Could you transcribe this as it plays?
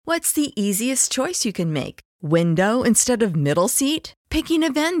What's the easiest choice you can make? Window instead of middle seat? Picking a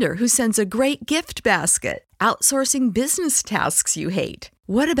vendor who sends a great gift basket? Outsourcing business tasks you hate?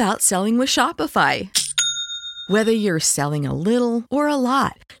 What about selling with Shopify? Whether you're selling a little or a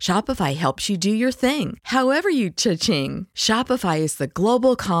lot, Shopify helps you do your thing, however you cha-ching. Shopify is the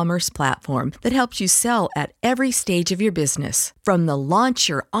global commerce platform that helps you sell at every stage of your business. From the launch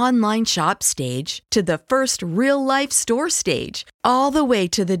your online shop stage to the first real-life store stage, all the way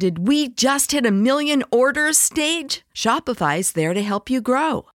to the did we just hit a million orders stage. Shopify's there to help you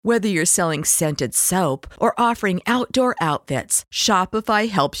grow. Whether you're selling scented soap or offering outdoor outfits, Shopify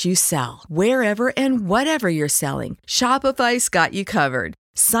helps you sell. Wherever and whatever you're selling, Shopify's got you covered.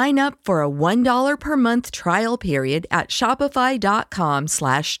 Sign up for a $1 per month trial period at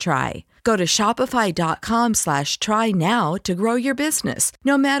shopify.com/try. Go to shopify.com/try now to grow your business,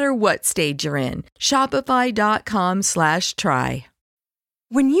 no matter what stage you're in. Shopify.com/try.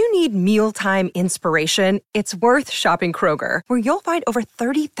 When you need mealtime inspiration, it's worth shopping Kroger, where you'll find over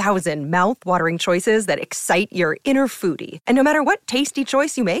 30,000 mouth-watering choices that excite your inner foodie. And no matter what tasty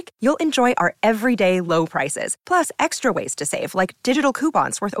choice you make, you'll enjoy our everyday low prices, plus extra ways to save, like digital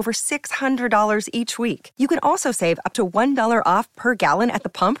coupons worth over $600 each week. You can also save up to $1 off per gallon at the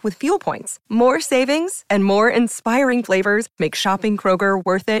pump with fuel points. More savings and more inspiring flavors make shopping Kroger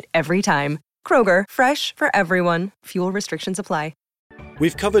worth it every time. Kroger, fresh for everyone. Fuel restrictions apply.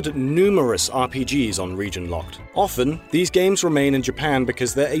 We've covered numerous RPGs on Region Locked. Often, these games remain in Japan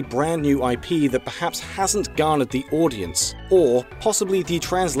because they're a brand new IP that perhaps hasn't garnered the audience, or possibly the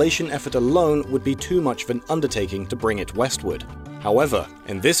translation effort alone would be too much of an undertaking to bring it westward. However,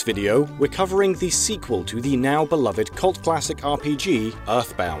 in this video, we're covering the sequel to the now beloved cult classic RPG,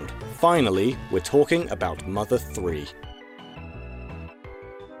 Earthbound. Finally, we're talking about Mother 3.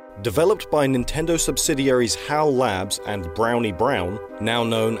 Developed by Nintendo subsidiaries HAL Labs and Brownie Brown, now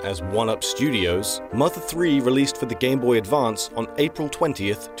known as 1UP Studios, Mother 3 released for the Game Boy Advance on April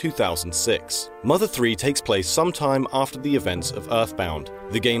 20th, 2006. Mother 3 takes place sometime after the events of Earthbound.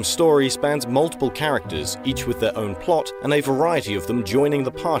 The game's story spans multiple characters, each with their own plot, and a variety of them joining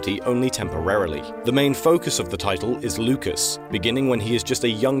the party only temporarily. The main focus of the title is Lucas, beginning when he is just a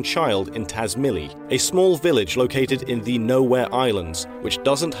young child in Tazmily, a small village located in the Nowhere Islands, which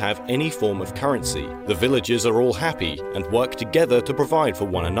doesn't have any form of currency. The villagers are all happy and work together to provide for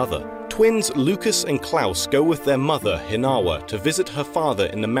one another. Twins Lucas and Klaus go with their mother, Hinawa, to visit her father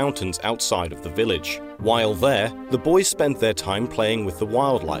in the mountains outside of the village. While there, the boys spend their time playing with the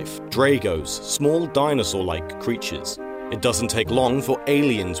wildlife, Dragos, small dinosaur-like creatures. It doesn't take long for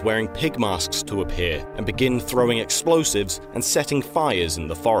aliens wearing pig masks to appear and begin throwing explosives and setting fires in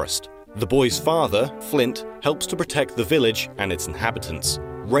the forest. The boy's father, Flint, helps to protect the village and its inhabitants.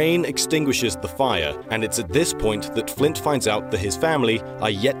 Rain extinguishes the fire, and it's at this point that Flint finds out that his family are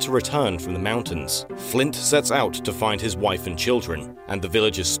yet to return from the mountains. Flint sets out to find his wife and children, and the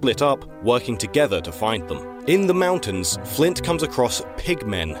villagers split up, working together to find them. In the mountains, Flint comes across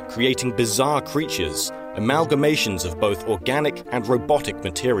pigmen, creating bizarre creatures, amalgamations of both organic and robotic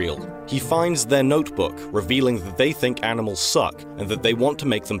material. He finds their notebook, revealing that they think animals suck, and that they want to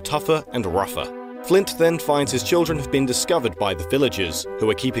make them tougher and rougher. Flint then finds his children have been discovered by the villagers, who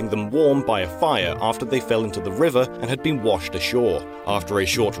are keeping them warm by a fire after they fell into the river and had been washed ashore. After a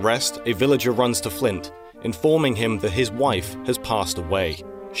short rest, a villager runs to Flint, informing him that his wife has passed away.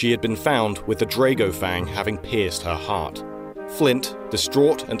 She had been found with a Drago fang having pierced her heart. Flint,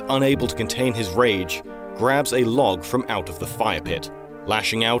 distraught and unable to contain his rage, grabs a log from out of the fire pit.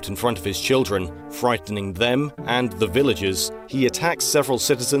 Lashing out in front of his children, frightening them and the villagers, he attacks several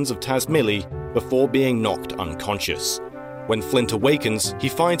citizens of Tazmily before being knocked unconscious. When Flint awakens, he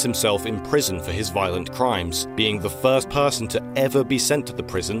finds himself in prison for his violent crimes, being the first person to ever be sent to the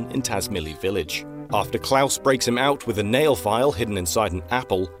prison in Tazmily village. After Klaus breaks him out with a nail file hidden inside an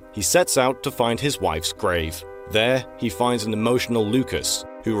apple, he sets out to find his wife's grave. There, he finds an emotional Lucas,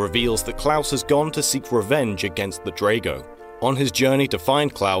 who reveals that Klaus has gone to seek revenge against the Drago. On his journey to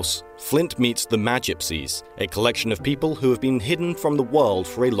find Klaus, Flint meets the Magypsies, a collection of people who have been hidden from the world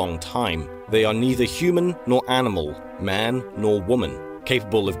for a long time. They are neither human nor animal, man nor woman,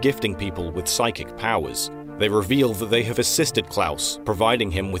 capable of gifting people with psychic powers. They reveal that they have assisted Klaus, providing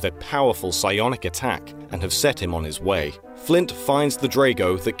him with a powerful psionic attack, and have set him on his way. Flint finds the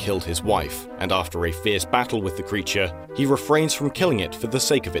Drago that killed his wife, and after a fierce battle with the creature, he refrains from killing it for the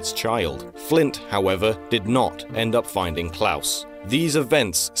sake of its child. Flint, however, did not end up finding Klaus. These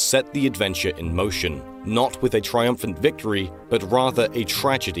events set the adventure in motion, not with a triumphant victory, but rather a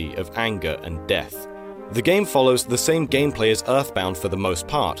tragedy of anger and death. The game follows the same gameplay as Earthbound for the most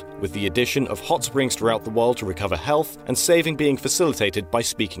part, with the addition of hot springs throughout the world to recover health and saving being facilitated by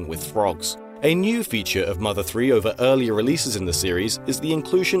speaking with frogs. A new feature of Mother 3 over earlier releases in the series is the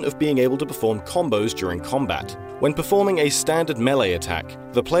inclusion of being able to perform combos during combat. When performing a standard melee attack,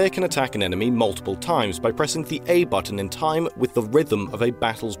 the player can attack an enemy multiple times by pressing the A button in time with the rhythm of a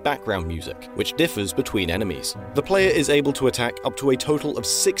battle's background music, which differs between enemies. The player is able to attack up to a total of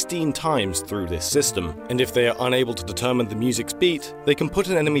 16 times through this system, and if they are unable to determine the music's beat, they can put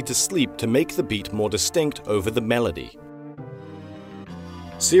an enemy to sleep to make the beat more distinct over the melody.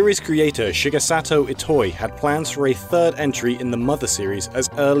 Series creator Shigesato Itoi had plans for a third entry in the Mother series as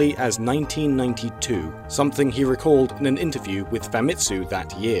early as 1992, something he recalled in an interview with Famitsu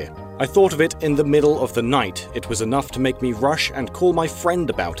that year. "I thought of it in the middle of the night. It was enough to make me rush and call my friend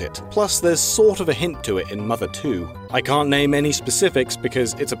about it. Plus there's sort of a hint to it in Mother 2. I can't name any specifics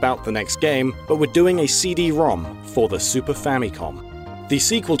because it's about the next game, but we're doing a CD-ROM for the Super Famicom." The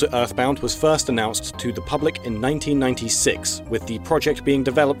sequel to Earthbound was first announced to the public in 1996, with the project being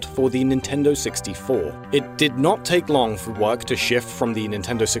developed for the Nintendo 64. It did not take long for work to shift from the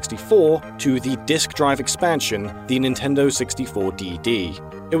Nintendo 64 to the disk drive expansion, the Nintendo 64 DD.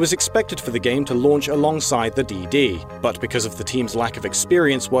 It was expected for the game to launch alongside the DD, but because of the team's lack of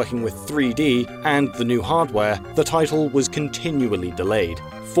experience working with 3D and the new hardware, the title was continually delayed.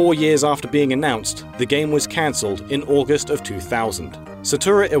 4 years after being announced, the game was cancelled in August of 2000.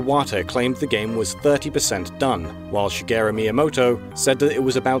 Satoru Iwata claimed the game was 30% done, while Shigeru Miyamoto said that it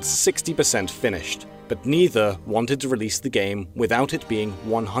was about 60% finished, but neither wanted to release the game without it being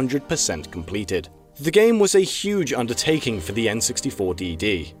 100% completed. The game was a huge undertaking for the N64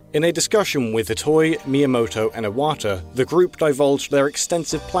 DD. In a discussion with Itoi, Miyamoto, and Iwata, the group divulged their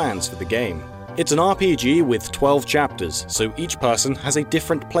extensive plans for the game. It's an RPG with 12 chapters, so each person has a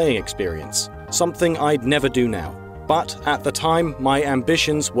different playing experience, something I'd never do now. But at the time, my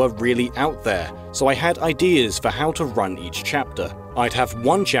ambitions were really out there, so I had ideas for how to run each chapter. I'd have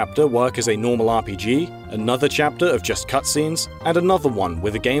one chapter work as a normal RPG, another chapter of just cutscenes, and another one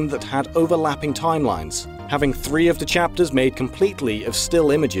with a game that had overlapping timelines, having 3 of the chapters made completely of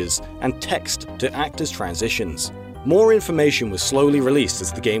still images and text to act as transitions. More information was slowly released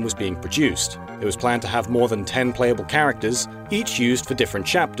as the game was being produced. It was planned to have more than 10 playable characters, each used for different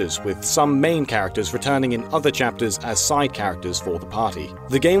chapters, with some main characters returning in other chapters as side characters for the party.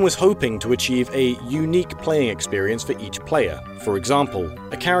 The game was hoping to achieve a unique playing experience for each player. For example,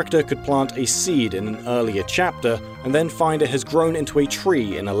 a character could plant a seed in an earlier chapter and then find it has grown into a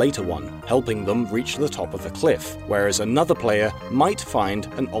tree in a later one, helping them reach the top of a cliff, whereas another player might find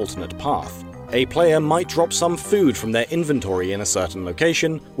an alternate path. A player might drop some food from their inventory in a certain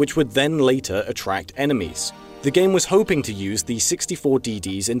location, which would then later attract enemies. The game was hoping to use the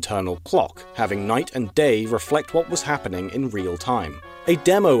 64DD's internal clock, having night and day reflect what was happening in real time. A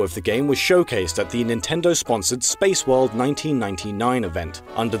demo of the game was showcased at the Nintendo-sponsored Space World 1999 event,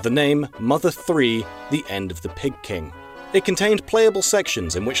 under the name Mother 3: The End of the Pig King. It contained playable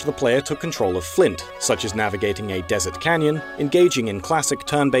sections in which the player took control of Flint, such as navigating a desert canyon, engaging in classic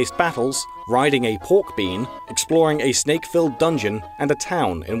turn-based battles, riding a pork bean, exploring a snake-filled dungeon, and a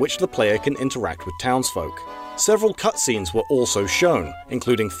town in which the player can interact with townsfolk. Several cutscenes were also shown,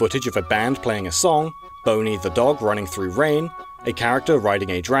 including footage of a band playing a song, Boney the dog running through rain, a character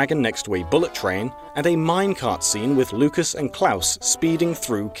riding a dragon next to a bullet train, and a minecart scene with Lucas and Klaus speeding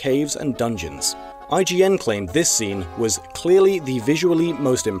through caves and dungeons. IGN claimed this scene was clearly the visually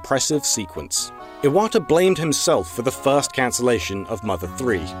most impressive sequence. Iwata blamed himself for the first cancellation of Mother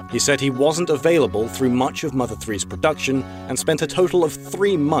 3. He said he wasn't available through much of Mother 3's production and spent a total of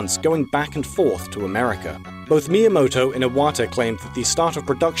 3 months going back and forth to America. Both Miyamoto and Iwata claimed that the start of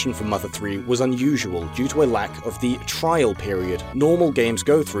production for Mother 3 was unusual due to a lack of the trial period normal games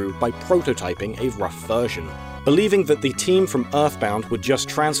go through by prototyping a rough version. Believing that the team from Earthbound would just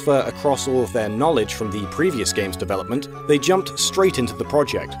transfer across all of their knowledge from the previous game's development, they jumped straight into the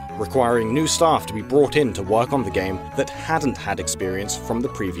project, requiring new staff to be brought in to work on the game that hadn't had experience from the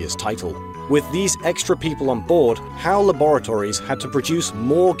previous title. With these extra people on board, HAL Laboratories had to produce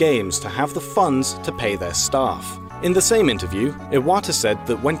more games to have the funds to pay their staff. In the same interview, Iwata said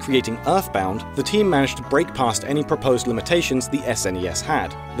that when creating Earthbound, the team managed to break past any proposed limitations the SNES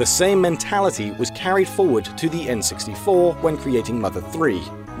had. The same mentality was carried forward to the N64 when creating Mother 3.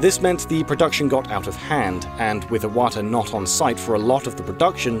 This meant the production got out of hand, and with Iwata not on site for a lot of the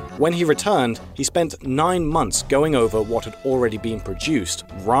production, when he returned, he spent 9 months going over what had already been produced,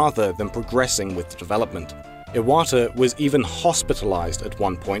 rather than progressing with the development. Iwata was even hospitalized at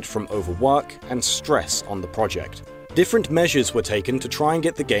one point from overwork and stress on the project. Different measures were taken to try and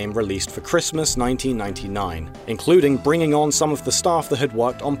get the game released for Christmas 1999, including bringing on some of the staff that had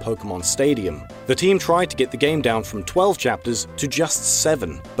worked on Pokémon Stadium. The team tried to get the game down from 12 chapters to just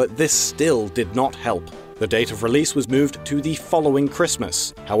 7, but this still did not help. The date of release was moved to the following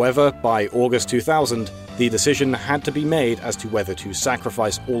Christmas. However, by August 2000, the decision had to be made as to whether to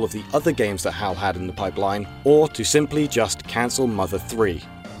sacrifice all of the other games that HAL had in the pipeline, or to simply just cancel Mother 3.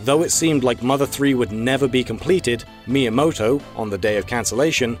 Though it seemed like Mother 3 would never be completed, Miyamoto, on the day of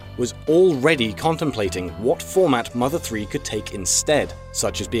cancellation, was already contemplating what format Mother 3 could take instead,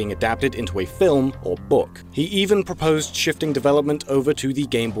 such as being adapted into a film or book. He even proposed shifting development over to the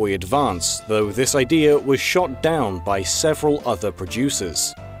Game Boy Advance, though this idea was shot down by several other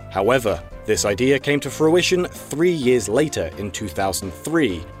producers. However, this idea came to fruition 3 years later in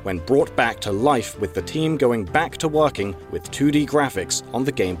 2003, when brought back to life with the team going back to working with 2D graphics on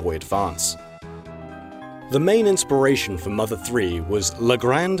the Game Boy Advance. The main inspiration for Mother 3 was La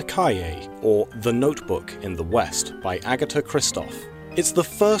Grande Cahier, or The Notebook in the West, by Agatha Christophe. It's the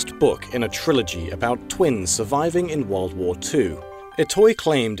first book in a trilogy about twins surviving in World War II. Itoi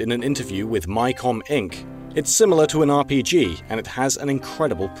claimed in an interview with MyCom Inc., it's similar to an RPG, and it has an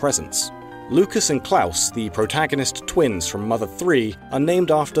incredible presence. Lucas and Klaus, the protagonist twins from Mother 3, are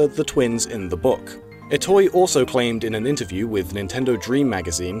named after the twins in the book. Itoi also claimed in an interview with Nintendo Dream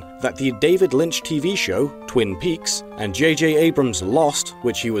magazine that the David Lynch TV show, Twin Peaks, and J.J. Abrams' Lost,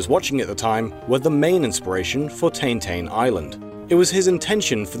 which he was watching at the time, were the main inspiration for Tane Island. It was his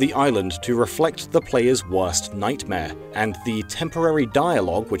intention for the island to reflect the player's worst nightmare, and the temporary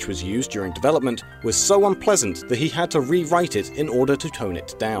dialogue which was used during development was so unpleasant that he had to rewrite it in order to tone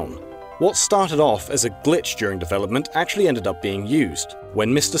it down. What started off as a glitch during development actually ended up being used. When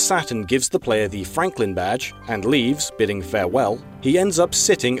Mr. Saturn gives the player the Franklin badge and leaves, bidding farewell, he ends up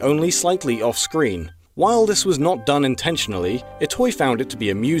sitting only slightly off-screen. While this was not done intentionally, Itoi found it to be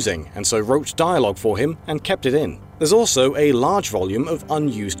amusing, and so wrote dialogue for him and kept it in. There's also a large volume of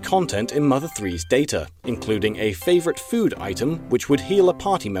unused content in Mother 3's data, including a favorite food item which would heal a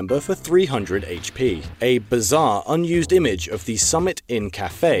party member for 300 HP. A bizarre unused image of the Summit Inn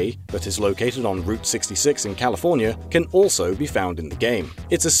Cafe that is located on Route 66 in California can also be found in the game.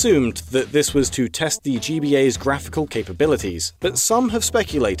 It's assumed that this was to test the GBA's graphical capabilities, but some have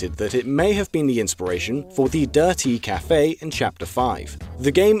speculated that it may have been the inspiration for the Dirty Cafe in Chapter 5.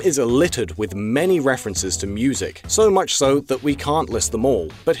 The game is littered with many references to music, so much so that we can't list them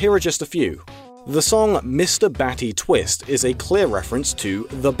all, but here are just a few. The song Mr. Batty Twist is a clear reference to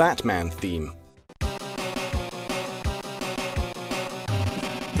the Batman theme.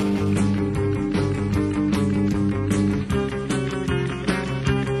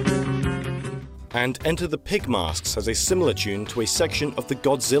 And Enter the Pig Masks has a similar tune to a section of the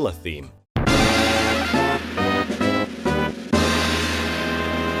Godzilla theme.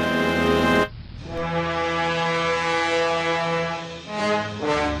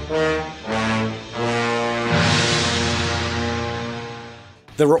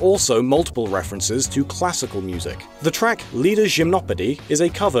 There are also multiple references to classical music. The track Lieder Gymnopédie is a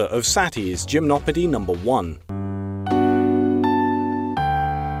cover of Satie's Gymnopédie No. 1.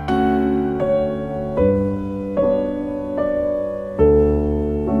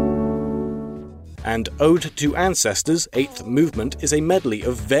 And Ode to Ancestors' 8th movement is a medley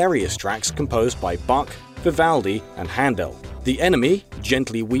of various tracks composed by Bach, Vivaldi, and Handel. The enemy,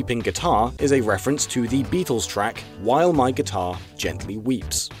 Gently Weeping Guitar, is a reference to the Beatles track While My Guitar Gently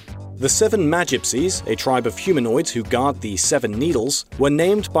Weeps. The 7 Magypsies, a tribe of humanoids who guard the 7 needles, were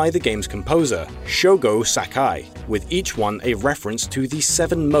named by the game's composer, Shogo Sakai, with each one a reference to the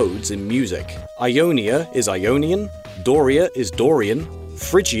 7 modes in music. Ionia is Ionian, Doria is Dorian,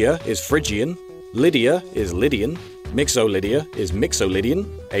 Phrygia is Phrygian, Lydia is Lydian, Mixolydia is Mixolydian,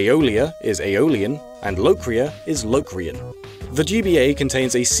 Aeolia is Aeolian, and Locria is Locrian. The GBA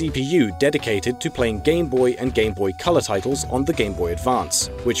contains a CPU dedicated to playing Game Boy and Game Boy Color titles on the Game Boy Advance,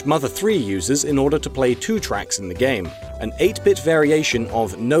 which Mother 3 uses in order to play 2 tracks in the game, an 8-bit variation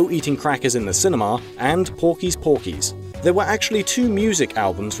of No Eating Crackers in the Cinema and Porky's Porkies. There were actually 2 music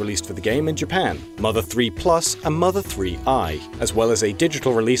albums released for the game in Japan, Mother 3 Plus and Mother 3i, as well as a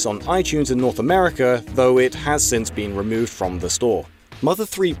digital release on iTunes in North America, though it has since been removed from the store. Mother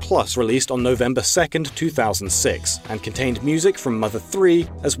 3 Plus released on November 2nd, 2006, and contained music from Mother 3,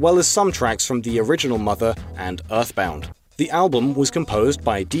 as well as some tracks from the original Mother and Earthbound. The album was composed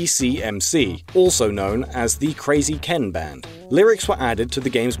by DCMC, also known as the Crazy Ken Band. Lyrics were added to the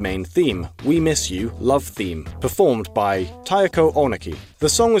game's main theme, We Miss You, Love Theme, performed by Taeko Onaki. The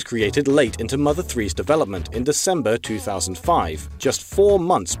song was created late into Mother 3's development in December 2005, just 4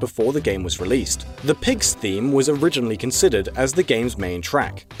 months before the game was released. The Pigs theme was originally considered as the game's main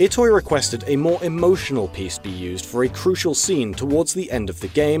track. Itoi requested a more emotional piece be used for a crucial scene towards the end of the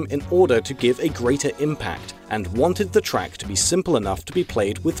game in order to give a greater impact, and wanted the track to be simple enough to be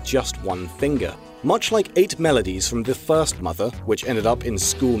played with just one finger. Much like 8 melodies from the first Mother, which ended up in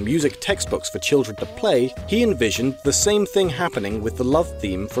school music textbooks for children to play, he envisioned the same thing happening with the love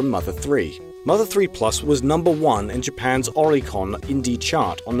theme from Mother 3. Mother 3 Plus was number 1 in Japan's Oricon indie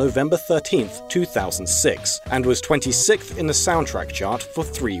chart on November 13, 2006, and was 26th in the soundtrack chart for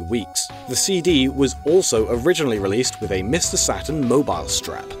 3 weeks. The CD was also originally released with a Mr. Saturn mobile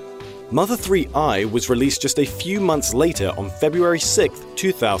strap. Mother 3i was released just a few months later on February 6,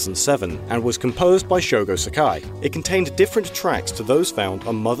 2007, and was composed by Shogo Sakai. It contained different tracks to those found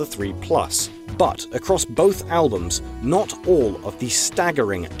on Mother 3 Plus, but across both albums, not all of the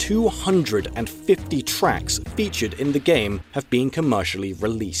staggering 250 tracks featured in the game have been commercially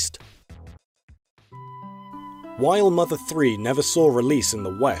released. While Mother 3 never saw release in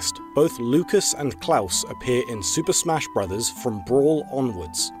the West, both Lucas and Klaus appear in Super Smash Bros. From Brawl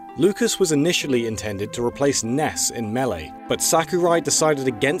onwards. Lucas was initially intended to replace Ness in Melee, but Sakurai decided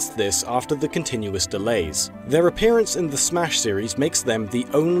against this after the continuous delays. Their appearance in the Smash series makes them the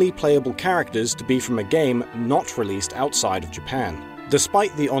only playable characters to be from a game not released outside of Japan.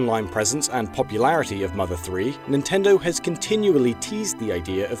 Despite the online presence and popularity of Mother 3, Nintendo has continually teased the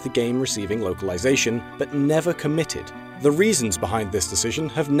idea of the game receiving localization, but never committed. The reasons behind this decision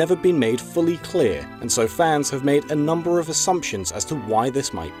have never been made fully clear, and so fans have made a number of assumptions as to why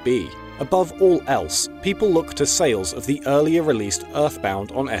this might be. Above all else, people look to sales of the earlier released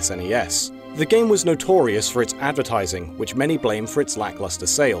Earthbound on SNES. The game was notorious for its advertising, which many blame for its lackluster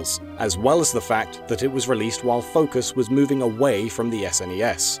sales, as well as the fact that it was released while focus was moving away from the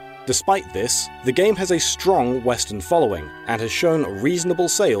SNES. Despite this, the game has a strong Western following, and has shown reasonable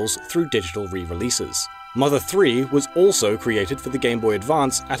sales through digital re-releases. Mother 3 was also created for the Game Boy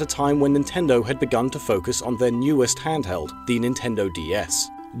Advance at a time when Nintendo had begun to focus on their newest handheld, the Nintendo DS.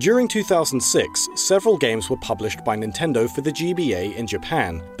 During 2006, several games were published by Nintendo for the GBA in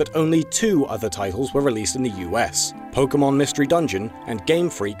Japan, but only 2 other titles were released in the US, Pokémon Mystery Dungeon and Game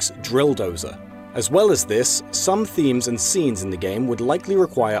Freak's Drill Dozer. As well as this, some themes and scenes in the game would likely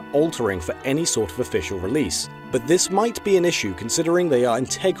require altering for any sort of official release, but this might be an issue considering they are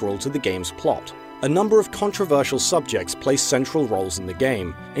integral to the game's plot. A number of controversial subjects play central roles in the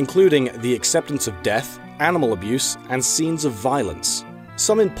game, including the acceptance of death, animal abuse, and scenes of violence.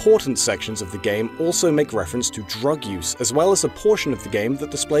 Some important sections of the game also make reference to drug use, as well as a portion of the game that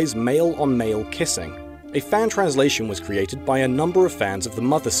displays male-on-male kissing. A fan translation was created by a number of fans of the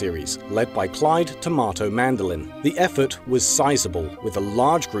Mother series, led by Clyde Tomato Mandolin. The effort was sizable, with a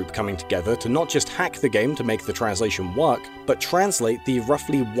large group coming together to not just hack the game to make the translation work, but translate the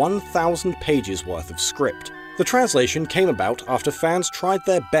roughly 1,000 pages worth of script. The translation came about after fans tried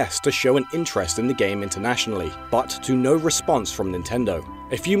their best to show an interest in the game internationally, but to no response from Nintendo.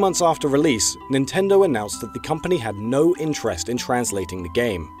 A few months after release, Nintendo announced that the company had no interest in translating the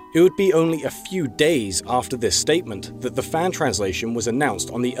game. It would be only a few days after this statement that the fan translation was announced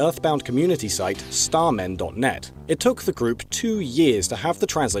on the Earthbound community site starmen.net. It took the group 2 years to have the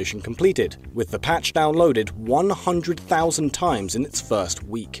translation completed, with the patch downloaded 100,000 times in its first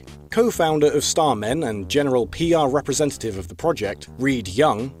week. Co-founder of Starmen and general PR representative of the project, Reed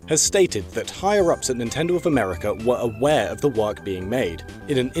Young, has stated that higher-ups at Nintendo of America were aware of the work being made.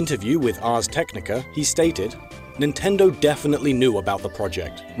 In an interview with Ars Technica, he stated, "Nintendo definitely knew about the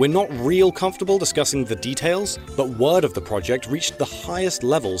project. We're not real comfortable discussing the details, but word of the project reached the highest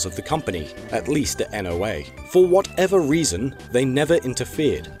levels of the company, at least at NOA. For whatever reason, they never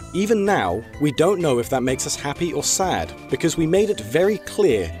interfered. Even now, we don't know if that makes us happy or sad, because we made it very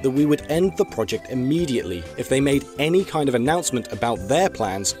clear that we would end the project immediately if they made any kind of announcement about their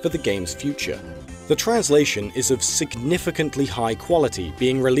plans for the game's future." The translation is of significantly high quality,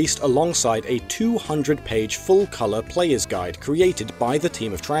 being released alongside a 200-page full-color player's guide created by the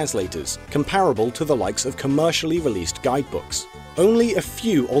team of translators, comparable to the likes of commercially released guidebooks. Only a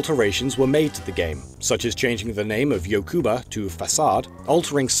few alterations were made to the game, such as changing the name of Yokuba to Facade,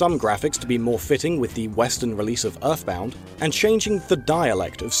 altering some graphics to be more fitting with the Western release of Earthbound, and changing the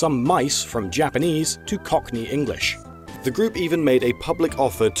dialect of some mice from Japanese to Cockney English. The group even made a public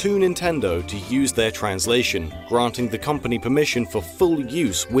offer to Nintendo to use their translation, granting the company permission for full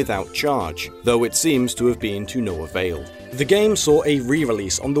use without charge, though it seems to have been to no avail. The game saw a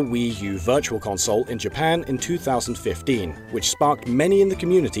re-release on the Wii U Virtual Console in Japan in 2015, which sparked many in the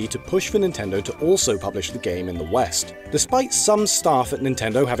community to push for Nintendo to also publish the game in the West. Despite some staff at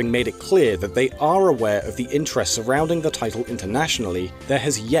Nintendo having made it clear that they are aware of the interest surrounding the title internationally, there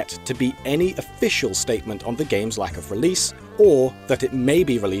has yet to be any official statement on the game's lack of release, or that it may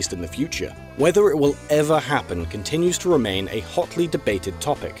be released in the future. Whether it will ever happen continues to remain a hotly debated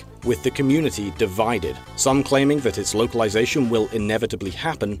topic, with the community divided, some claiming that its localization will inevitably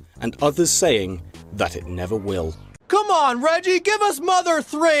happen, and others saying that it never will. Come on, Reggie, give us Mother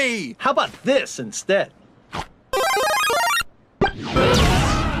 3! How about this instead?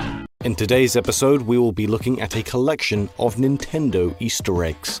 In today's episode, we will be looking at a collection of Nintendo Easter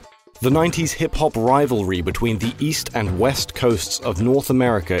eggs. The 90s hip-hop rivalry between the East and West coasts of North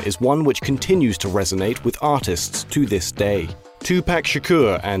America is one which continues to resonate with artists to this day. Tupac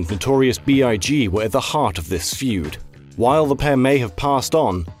Shakur and Notorious B.I.G. were at the heart of this feud. While the pair may have passed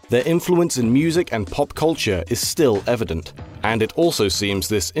on, their influence in music and pop culture is still evident, and it also seems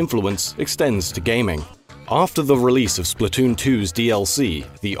this influence extends to gaming. After the release of Splatoon 2's DLC,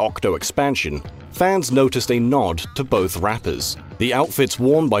 the Octo expansion, fans noticed a nod to both rappers. The outfits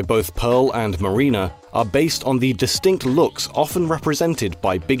worn by both Pearl and Marina are based on the distinct looks often represented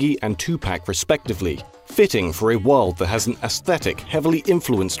by Biggie and Tupac respectively, fitting for a world that has an aesthetic heavily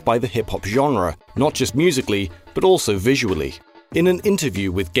influenced by the hip-hop genre, not just musically, but also visually. In an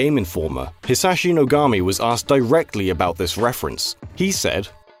interview with Game Informer, Hisashi Nogami was asked directly about this reference. He said,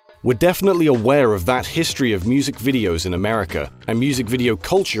 "We're definitely aware of that history of music videos in America, and music video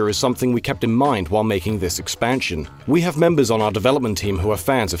culture is something we kept in mind while making this expansion. We have members on our development team who are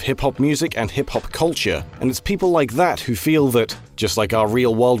fans of hip-hop music and hip-hop culture, and it's people like that who feel that, just like our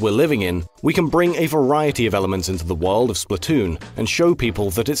real world we're living in, we can bring a variety of elements into the world of Splatoon and show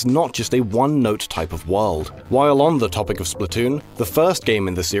people that it's not just a one-note type of world." While on the topic of Splatoon, the first game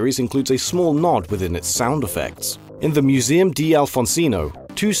in the series includes a small nod within its sound effects. In the Museum di Alfonsino,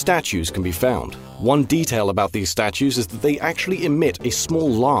 2 statues can be found. One detail about these statues is that they actually emit a small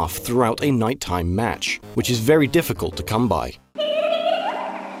laugh throughout a nighttime match, which is very difficult to come by.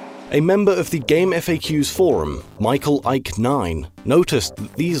 A member of the Game FAQs forum, Michael Ike9, noticed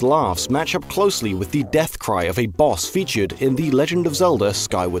that these laughs match up closely with the death cry of a boss featured in The Legend of Zelda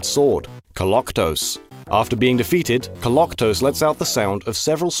Skyward Sword, Koloktos. After being defeated, Koloktos lets out the sound of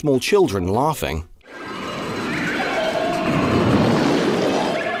several small children laughing.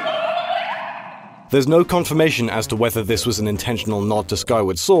 There's no confirmation as to whether this was an intentional nod to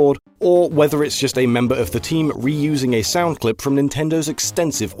Skyward Sword, or whether it's just a member of the team reusing a sound clip from Nintendo's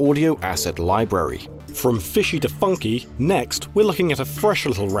extensive audio asset library. From fishy to funky, next we're looking at a fresh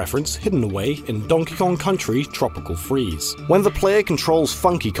little reference hidden away in Donkey Kong Country Tropical Freeze. When the player controls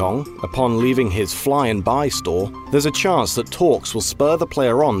Funky Kong, upon leaving his fly and buy store, there's a chance that Torx will spur the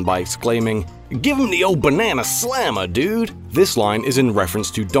player on by exclaiming, "Give him the old banana slammer, dude!" This line is in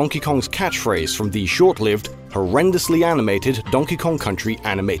reference to Donkey Kong's catchphrase from the short-lived, horrendously animated Donkey Kong Country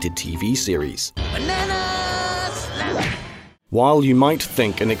animated TV series. Banana slammer! While you might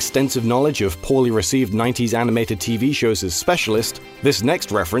think an extensive knowledge of poorly received 90s animated TV shows is specialist, this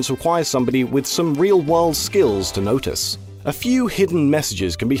next reference requires somebody with some real-world skills to notice. A few hidden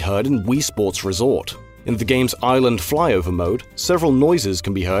messages can be heard in Wii Sports Resort. In the game's island flyover mode, several noises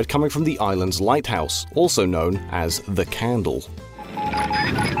can be heard coming from the island's lighthouse, also known as the Candle.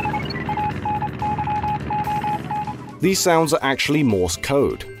 These sounds are actually Morse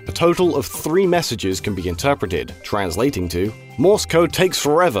code. A total of 3 messages can be interpreted, translating to, "Morse code takes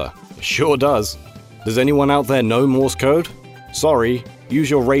forever." It sure does. Does anyone out there know Morse code? Sorry, use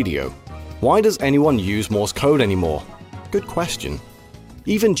your radio. Why does anyone use Morse code anymore? Good question.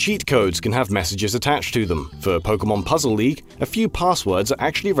 Even cheat codes can have messages attached to them. For Pokemon Puzzle League, a few passwords are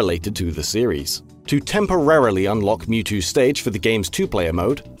actually related to the series. To temporarily unlock Mewtwo's stage for the game's 2-player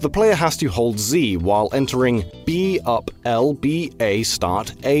mode, the player has to hold Z while entering B up L B A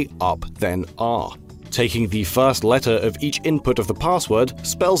start A up then R. Taking the first letter of each input of the password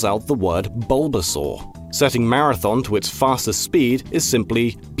spells out the word Bulbasaur. Setting Marathon to its fastest speed is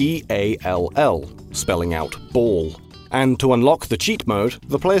simply BALL, spelling out ball. And to unlock the cheat mode,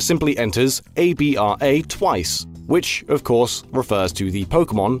 the player simply enters ABRA twice, which, of course, refers to the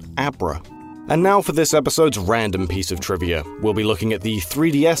Pokemon Abra. And now for this episode's random piece of trivia. We'll be looking at the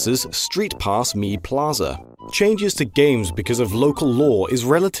 3DS's Street Pass Mii Plaza. Changes to games because of local law is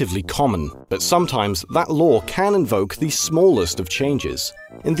relatively common, but sometimes that law can invoke the smallest of changes.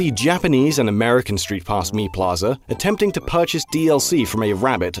 In the Japanese and American Street Pass Mii Plaza, attempting to purchase DLC from a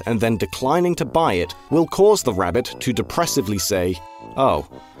rabbit and then declining to buy it will cause the rabbit to depressively say, "Oh,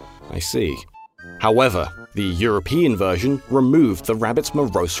 I see." However, The European version removed the rabbit's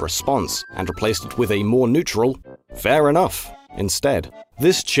morose response and replaced it with a more neutral, "fair enough," instead.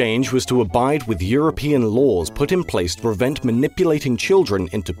 This change was to abide with European laws put in place to prevent manipulating children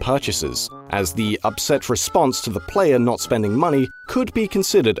into purchases, as the upset response to the player not spending money could be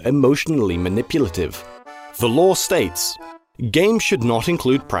considered emotionally manipulative. The law states, games should not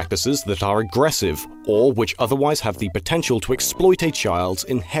include practices that are aggressive or which otherwise have the potential to exploit a child's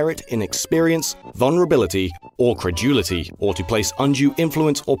inherent inexperience, vulnerability, or credulity, or to place undue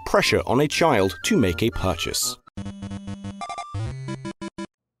influence or pressure on a child to make a purchase.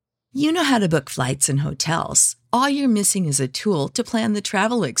 You know how to book flights and hotels. All you're missing is a tool to plan the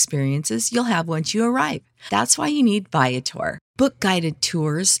travel experiences you'll have once you arrive. That's why you need Viator. Book guided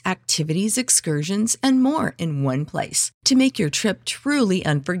tours, activities, excursions, and more in one place to make your trip truly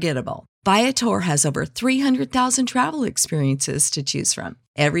unforgettable. Viator has over 300,000 travel experiences to choose from.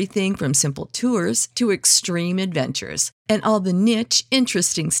 Everything from simple tours to extreme adventures and all the niche,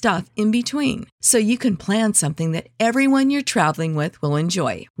 interesting stuff in between. So you can plan something that everyone you're traveling with will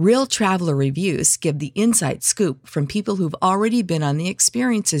enjoy. Real traveler reviews give the inside scoop from people who've already been on the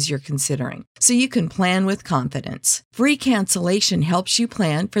experiences you're considering. So you can plan with confidence. Free cancellation helps you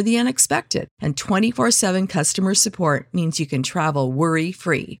plan for the unexpected. And 24/7 customer support means you can travel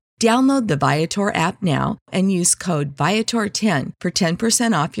worry-free. Download the Viator app now and use code Viator10 for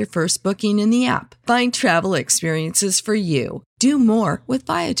 10% off your first booking in the app. Find travel experiences for you. Do more with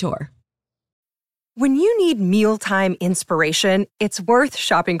Viator. When you need mealtime inspiration, it's worth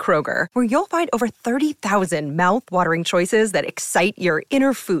shopping Kroger, where you'll find over 30,000 mouth-watering choices that excite your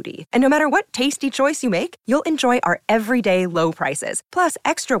inner foodie. And no matter what tasty choice you make, you'll enjoy our everyday low prices, plus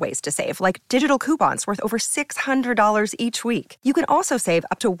extra ways to save, like digital coupons worth over $600 each week. You can also save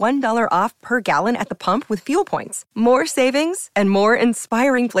up to $1 off per gallon at the pump with fuel points. More savings and more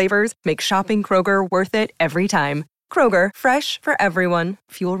inspiring flavors make shopping Kroger worth it every time. Kroger, fresh for everyone.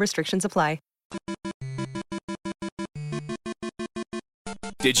 Fuel restrictions apply.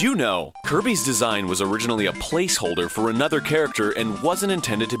 Did you know Kirby's design was originally a placeholder for another character and wasn't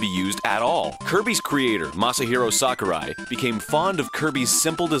intended to be used at all? Kirby's creator, Masahiro Sakurai, became fond of Kirby's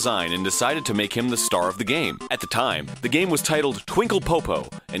simple design and decided to make him the star of the game. At the time, the game was titled Twinkle Popo,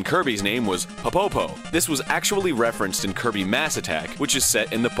 and Kirby's name was Popopo. This was actually referenced in Kirby Mass Attack, which is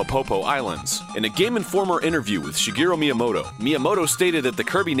set in the Popopo Islands. In a Game Informer interview with Shigeru Miyamoto, Miyamoto stated that the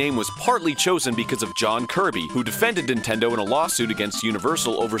Kirby name was partly chosen because of John Kirby, who defended Nintendo in a lawsuit against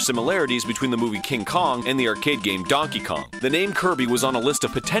Universal over similarities between the movie King Kong and the arcade game Donkey Kong. The name Kirby was on a list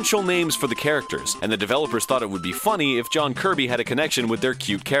of potential names for the characters, and the developers thought it would be funny if John Kirby had a connection with their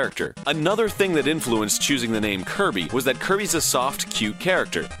cute character. Another thing that influenced choosing the name Kirby was that Kirby's a soft, cute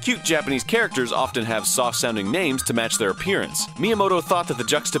character. Cute Japanese characters often have soft-sounding names to match their appearance. Miyamoto thought that the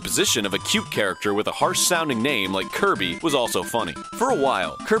juxtaposition of a cute character with a harsh-sounding name like Kirby was also funny. For a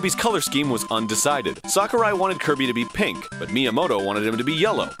while, Kirby's color scheme was undecided. Sakurai wanted Kirby to be pink, but Miyamoto wanted him to be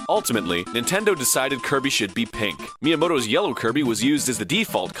yellow. Ultimately, Nintendo decided Kirby should be pink. Miyamoto's yellow Kirby was used as the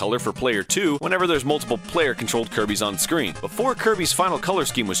default color for Player 2 whenever there's multiple player-controlled Kirbys on screen. Before Kirby's final color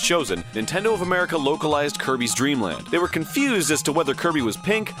scheme was chosen, Nintendo of America localized Kirby's Dream Land. They were confused as to whether Kirby was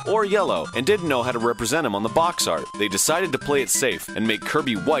pink or yellow and didn't know how to represent him on the box art. They decided to play it safe and make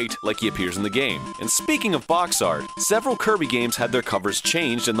Kirby white like he appears in the game. And speaking of box art, several Kirby games had their covers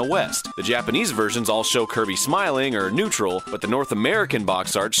changed in the West. The Japanese versions all show Kirby smiling or neutral, but the North American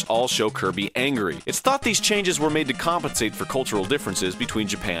box art all show Kirby angry. It's thought these changes were made to compensate for cultural differences between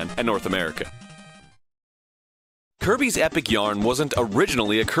Japan and North America. Kirby's Epic Yarn wasn't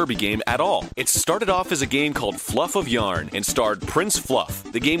originally a Kirby game at all. It started off as a game called Fluff of Yarn and starred Prince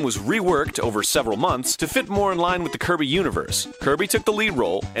Fluff. The game was reworked over several months to fit more in line with the Kirby universe. Kirby took the lead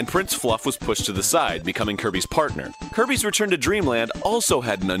role, and Prince Fluff was pushed to the side, becoming Kirby's partner. Kirby's Return to Dreamland also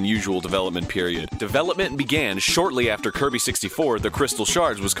had an unusual development period. Development began shortly after Kirby 64, The Crystal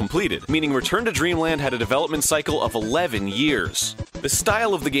Shards was completed, meaning Return to Dreamland had a development cycle of 11 years. The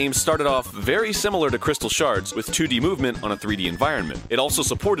style of the game started off very similar to Crystal Shards, with 2D movement on a 3D environment. It also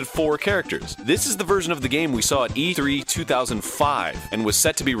supported 4 characters. This is the version of the game we saw at E3 2005 and was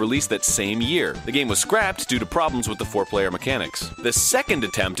set to be released that same year. The game was scrapped due to problems with the 4-player mechanics. The second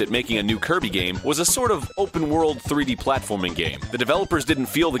attempt at making a new Kirby game was a sort of open-world 3D platforming game. The developers didn't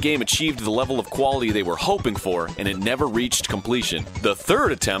feel the game achieved the level of quality they were hoping for, and it never reached completion. The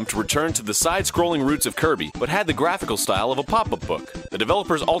third attempt returned to the side-scrolling roots of Kirby, but had the graphical style of a pop-up book. The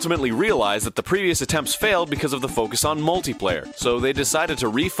developers ultimately realized that the previous attempts failed because of the focus on multiplayer, so they decided to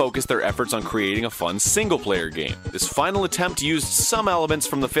refocus their efforts on creating a fun single-player game. This final attempt used some elements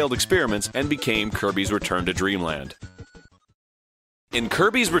from the failed experiments and became Kirby's Return to Dreamland. In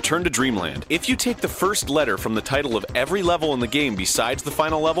Kirby's Return to Dreamland, if you take the first letter from the title of every level in the game besides the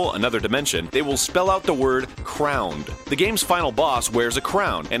final level, Another Dimension, they will spell out the word crowned. The game's final boss wears a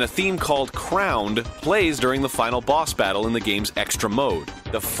crown, and a theme called Crowned plays during the final boss battle in the game's extra mode.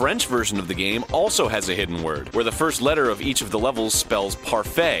 The French version of the game also has a hidden word, where the first letter of each of the levels spells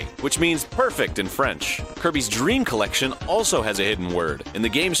parfait, which means perfect in French. Kirby's Dream Collection also has a hidden word. In the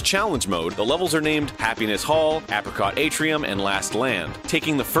game's challenge mode, the levels are named Happiness Hall, Apricot Atrium, and Last Land.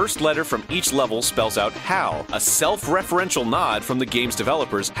 Taking the first letter from each level spells out HAL, a self-referential nod from the game's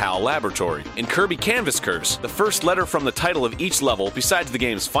developers, HAL Laboratory. In Kirby Canvas Curse, the first letter from the title of each level, besides the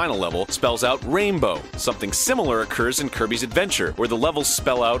game's final level, spells out Rainbow. Something similar occurs in Kirby's Adventure, where the levels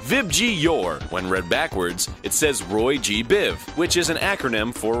spell out Vib G Yor. When read backwards, it says Roy G Biv, which is an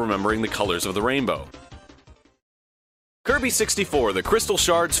acronym for remembering the colors of the rainbow. Kirby 64, the Crystal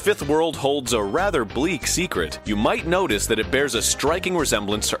Shard's fifth world, holds a rather bleak secret. You might notice that it bears a striking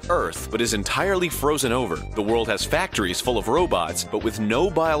resemblance to Earth, but is entirely frozen over. The world has factories full of robots, but with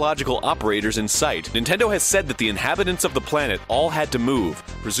no biological operators in sight. Nintendo has said that the inhabitants of the planet all had to move,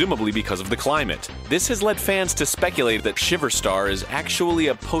 presumably because of the climate. This has led fans to speculate that Shiverstar is actually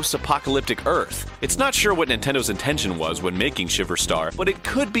a post-apocalyptic Earth. It's not sure what Nintendo's intention was when making Shiverstar, but it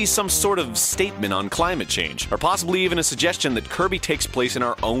could be some sort of statement on climate change, or possibly even a suggestion that Kirby takes place in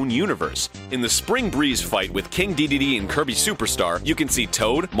our own universe. In the Spring Breeze fight with King Dedede and Kirby Superstar, you can see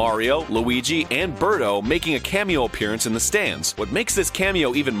Toad, Mario, Luigi, and Birdo making a cameo appearance in the stands. What makes this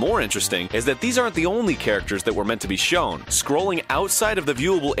cameo even more interesting is that these aren't the only characters that were meant to be shown. Scrolling outside of the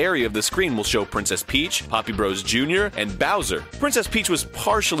viewable area of the screen will show Princess Peach, Poppy Bros Jr., and Bowser. Princess Peach was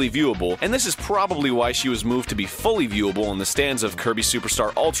partially viewable, and this is probably why she was moved to be fully viewable in the stands of Kirby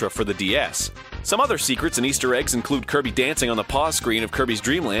Superstar Ultra for the DS. Some other secrets and Easter eggs include Kirby dancing on the pause screen of Kirby's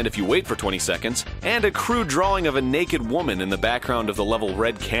Dream Land if you wait for 20 seconds, and a crude drawing of a naked woman in the background of the level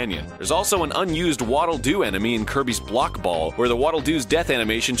Red Canyon. There's also an unused Waddle Doo enemy in Kirby's Block Ball, where the Waddle Doo's death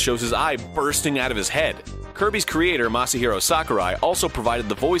animation shows his eye bursting out of his head. Kirby's creator, Masahiro Sakurai, also provided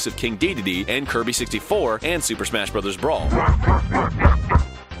the voice of King Dedede in Kirby 64 and Super Smash Bros. Brawl.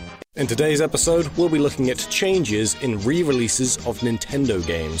 In today's episode, we'll be looking at changes in re-releases of Nintendo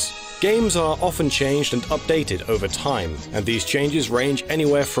games. Games are often changed and updated over time, and these changes range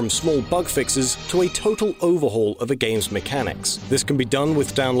anywhere from small bug fixes to a total overhaul of a game's mechanics. This can be done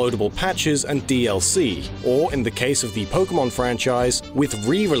with downloadable patches and DLC, or in the case of the Pokémon franchise, with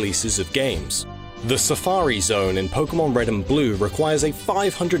re-releases of games. The Safari Zone in Pokémon Red and Blue requires a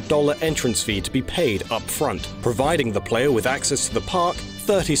 $500 entrance fee to be paid up front, providing the player with access to the park,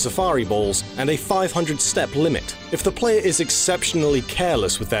 30 Safari Balls, and a 500-step limit. If the player is exceptionally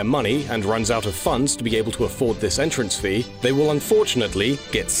careless with their money and runs out of funds to be able to afford this entrance fee, they will unfortunately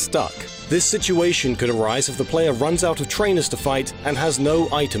get stuck. This situation could arise if the player runs out of trainers to fight and has no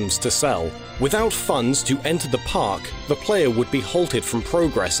items to sell. Without funds to enter the park, the player would be halted from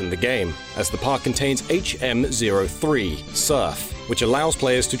progress in the game, as the park contains HM03, Surf, which allows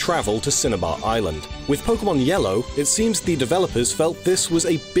players to travel to Cinnabar Island. With Pokémon Yellow, it seems the developers felt this was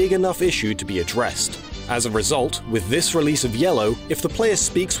a big enough issue to be addressed. As a result, with this release of Yellow, if the player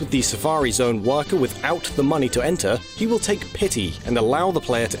speaks with the Safari Zone worker without the money to enter, he will take pity and allow the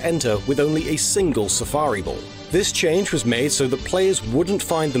player to enter with only a single Safari Ball. This change was made so that players wouldn't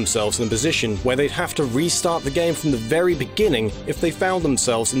find themselves in a position where they'd have to restart the game from the very beginning if they found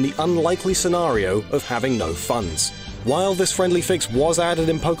themselves in the unlikely scenario of having no funds. While this friendly fix was added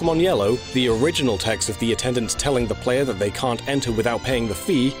in Pokémon Yellow, the original text of the attendant telling the player that they can't enter without paying the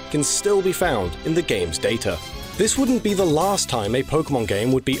fee can still be found in the game's data. This wouldn't be the last time a Pokémon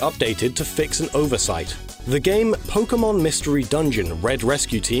game would be updated to fix an oversight. The game Pokémon Mystery Dungeon Red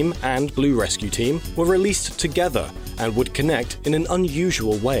Rescue Team and Blue Rescue Team were released together and would connect in an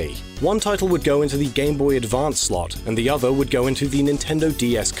unusual way. One title would go into the Game Boy Advance slot, and the other would go into the Nintendo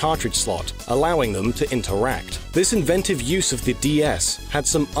DS cartridge slot, allowing them to interact. This inventive use of the DS had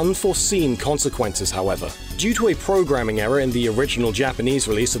some unforeseen consequences, however. Due to a programming error in the original Japanese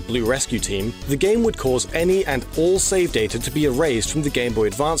release of Blue Rescue Team, the game would cause any and all save data to be erased from the Game Boy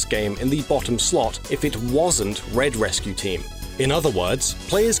Advance game in the bottom slot if it wasn't Red Rescue Team. In other words,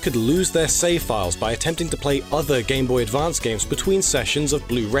 players could lose their save files by attempting to play other Game Boy Advance games between sessions of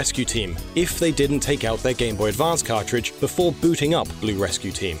Blue Rescue Team, if they didn't take out their Game Boy Advance cartridge before booting up Blue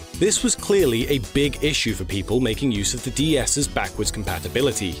Rescue Team. This was clearly a big issue for people making use of the DS's backwards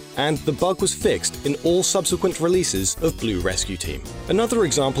compatibility, and the bug was fixed in all subsequent releases of Blue Rescue Team. Another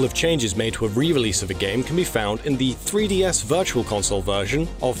example of changes made to a re-release of a game can be found in the 3DS Virtual Console version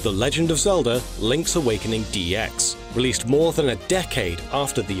of The Legend of Zelda: Link's Awakening DX, released more than a decade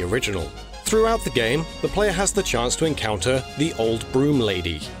after the original. Throughout the game, the player has the chance to encounter the Old Broom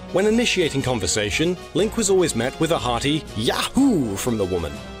Lady. When initiating conversation, Link was always met with a hearty Yahoo from the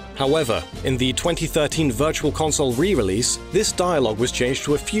woman. However, in the 2013 Virtual Console re-release, this dialogue was changed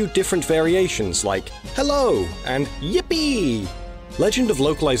to a few different variations like hello and yippee. Legend of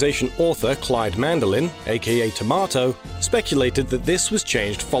Localization author Clyde Mandelin, aka Tomato, speculated that this was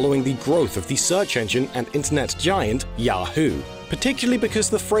changed following the growth of the search engine and internet giant Yahoo, particularly because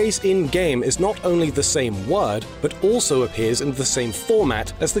the phrase in-game is not only the same word, but also appears in the same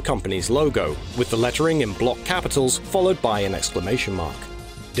format as the company's logo, with the lettering in block capitals followed by an exclamation mark.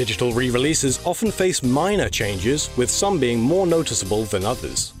 Digital re-releases often face minor changes, with some being more noticeable than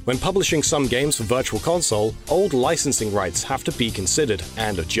others. When publishing some games for Virtual Console, old licensing rights have to be considered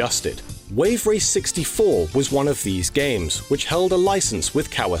and adjusted. Wave Race 64 was one of these games, which held a license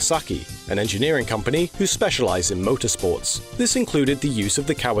with Kawasaki, an engineering company who specialize in motorsports. This included the use of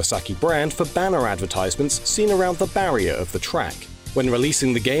the Kawasaki brand for banner advertisements seen around the barrier of the track. When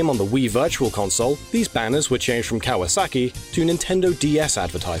releasing the game on the Wii Virtual Console, these banners were changed from Kawasaki to Nintendo DS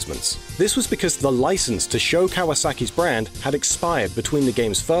advertisements. This was because the license to show Kawasaki's brand had expired between the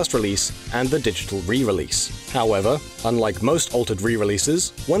game's first release and the digital re-release. However, unlike most altered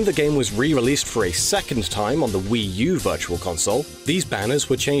re-releases, when the game was re-released for a second time on the Wii U Virtual Console, these banners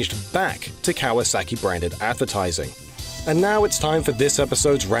were changed back to Kawasaki-branded advertising. And now it's time for this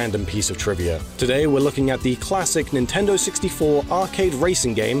episode's random piece of trivia. Today we're looking at the classic Nintendo 64 arcade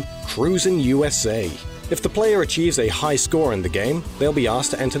racing game, Cruisin' USA. If the player achieves a high score in the game, they'll be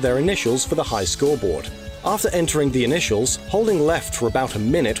asked to enter their initials for the high scoreboard. After entering the initials, holding left for about a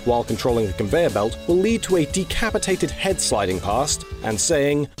minute while controlling the conveyor belt will lead to a decapitated head sliding past and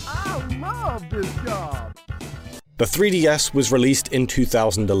saying, "I love this job." The 3DS was released in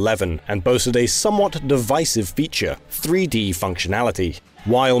 2011 and boasted a somewhat divisive feature, 3D functionality.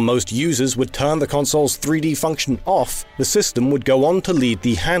 While most users would turn the console's 3D function off, the system would go on to lead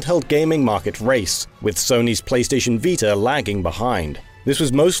the handheld gaming market race, with Sony's PlayStation Vita lagging behind. This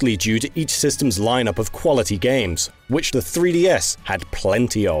was mostly due to each system's lineup of quality games, which the 3DS had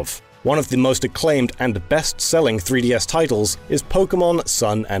plenty of. One of the most acclaimed and best-selling 3DS titles is Pokémon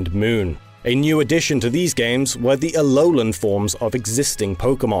Sun and Moon. A new addition to these games were the Alolan forms of existing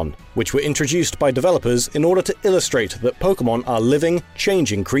Pokémon, which were introduced by developers in order to illustrate that Pokémon are living,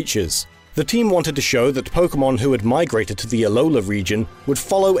 changing creatures. The team wanted to show that Pokémon who had migrated to the Alola region would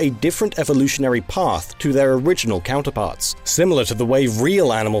follow a different evolutionary path to their original counterparts, similar to the way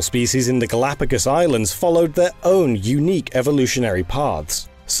real animal species in the Galapagos Islands followed their own unique evolutionary paths.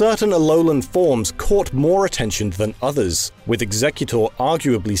 Certain Alolan forms caught more attention than others, with Executor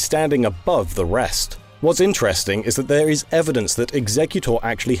arguably standing above the rest. What's interesting is that there is evidence that Executor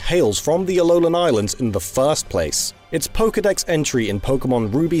actually hails from the Alolan Islands in the first place. Its Pokédex entry in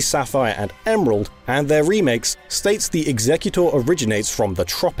Pokémon Ruby, Sapphire, and Emerald, and their remakes, states the Executor originates from the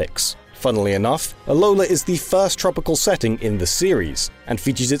tropics. Funnily enough, Alola is the first tropical setting in the series, and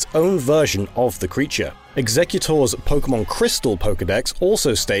features its own version of the creature. Executor's Pokémon Crystal Pokédex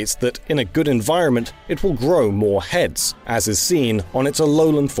also states that in a good environment, it will grow more heads, as is seen on its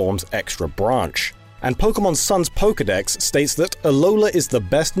Alolan form's extra branch. And Pokémon Sun's Pokédex states that Alola is the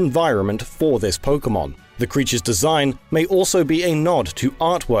best environment for this Pokémon. The creature's design may also be a nod to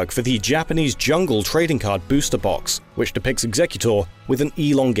artwork for the Japanese Jungle trading card booster box, which depicts Executor with an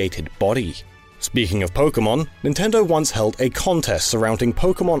elongated body. Speaking of Pokémon, Nintendo once held a contest surrounding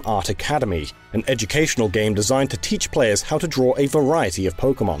Pokémon Art Academy, an educational game designed to teach players how to draw a variety of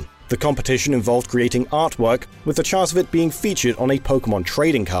Pokémon. The competition involved creating artwork with the chance of it being featured on a Pokémon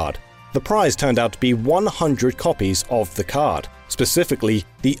trading card. The prize turned out to be 100 copies of the card, specifically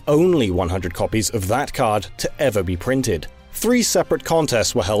the only 100 copies of that card to ever be printed. 3 separate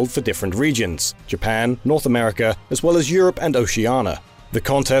contests were held for different regions: Japan, North America, as well as Europe and Oceania. The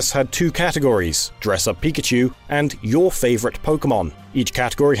contests had 2 categories: Dress Up Pikachu and Your Favorite Pokémon. Each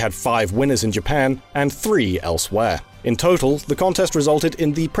category had 5 winners in Japan and 3 elsewhere. In total, the contest resulted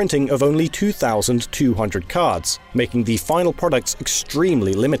in the printing of only 2,200 cards, making the final products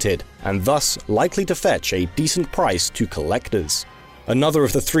extremely limited, and thus likely to fetch a decent price to collectors. Another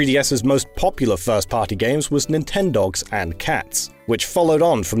of the 3DS's most popular first-party games was Nintendogs and Cats, which followed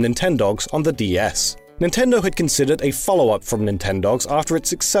on from Nintendogs on the DS. Nintendo had considered a follow-up from Nintendogs after its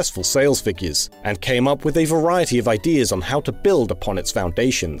successful sales figures, and came up with a variety of ideas on how to build upon its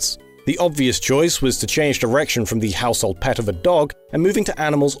foundations. The obvious choice was to change direction from the household pet of a dog and moving to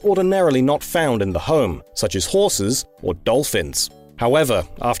animals ordinarily not found in the home, such as horses or dolphins. However,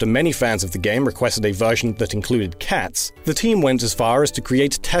 after many fans of the game requested a version that included cats, the team went as far as to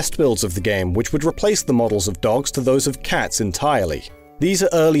create test builds of the game which would replace the models of dogs to those of cats entirely. These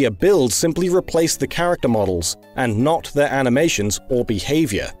earlier builds simply replaced the character models and not their animations or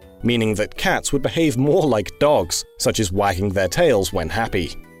behavior, meaning that cats would behave more like dogs, such as wagging their tails when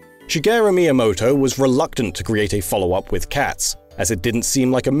happy. Shigeru Miyamoto was reluctant to create a follow-up with cats, as it didn't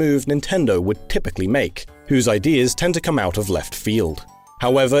seem like a move Nintendo would typically make, whose ideas tend to come out of left field.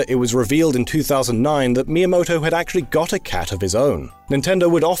 However, it was revealed in 2009 that Miyamoto had actually got a cat of his own. Nintendo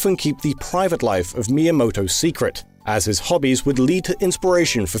would often keep the private life of Miyamoto secret, as his hobbies would lead to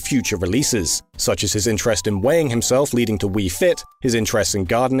inspiration for future releases, such as his interest in weighing himself leading to Wii Fit, his interest in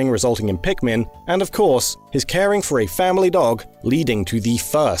gardening resulting in Pikmin, and of course, his caring for a family dog leading to the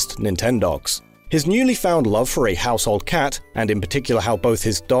first Nintendogs. His newly found love for a household cat, and in particular how both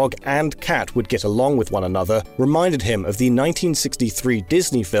his dog and cat would get along with one another, reminded him of the 1963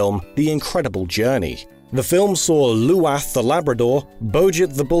 Disney film The Incredible Journey. The film saw Luath the Labrador,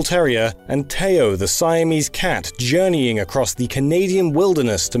 Bojet the Bull Terrier, and Teo the Siamese cat journeying across the Canadian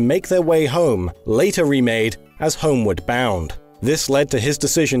wilderness to make their way home, later remade as Homeward Bound. This led to his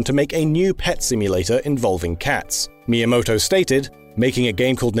decision to make a new pet simulator involving cats. Miyamoto stated, "Making a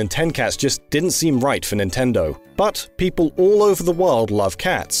game called Nintencats just didn't seem right for Nintendo. But people all over the world love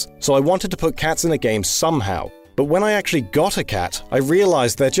cats, so I wanted to put cats in a game somehow. But when I actually got a cat, I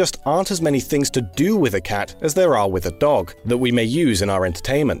realized there just aren't as many things to do with a cat as there are with a dog that we may use in our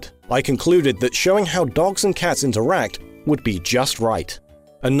entertainment. I concluded that showing how dogs and cats interact would be just right."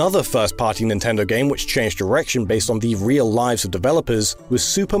 Another first-party Nintendo game which changed direction based on the real lives of developers was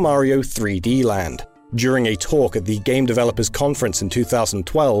Super Mario 3D Land. During a talk at the Game Developers Conference in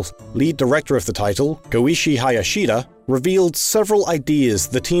 2012, lead director of the title, Goichi Hayashida, revealed several ideas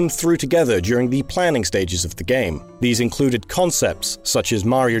the team threw together during the planning stages of the game. These included concepts such as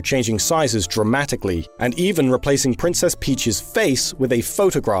Mario changing sizes dramatically, and even replacing Princess Peach's face with a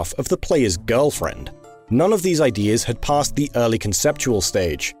photograph of the player's girlfriend. None of these ideas had passed the early conceptual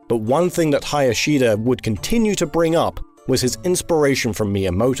stage, but one thing that Hayashida would continue to bring up was his inspiration from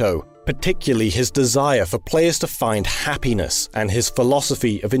Miyamoto, particularly his desire for players to find happiness and his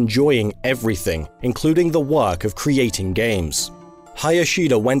philosophy of enjoying everything, including the work of creating games.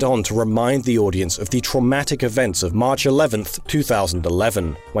 Hayashida went on to remind the audience of the traumatic events of March 11th,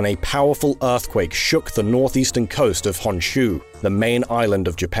 2011, when a powerful earthquake shook the northeastern coast of Honshu, the main island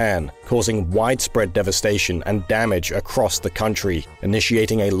of Japan, causing widespread devastation and damage across the country,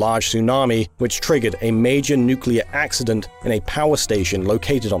 initiating a large tsunami which triggered a major nuclear accident in a power station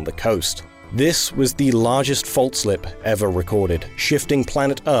located on the coast. This was the largest fault slip ever recorded, shifting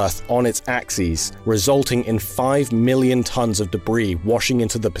planet Earth on its axes, resulting in 5 million tons of debris washing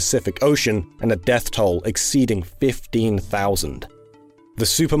into the Pacific Ocean and a death toll exceeding 15,000. The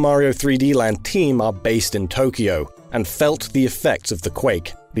Super Mario 3D Land team are based in Tokyo and felt the effects of the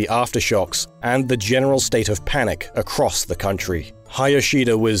quake, the aftershocks, and the general state of panic across the country.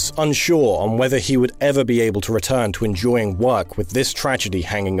 Hayashida was unsure on whether he would ever be able to return to enjoying work with this tragedy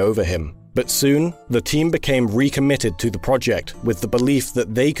hanging over him. But soon, the team became recommitted to the project with the belief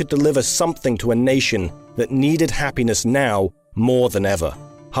that they could deliver something to a nation that needed happiness now more than ever.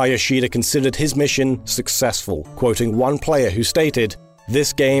 Hayashida considered his mission successful, quoting one player who stated,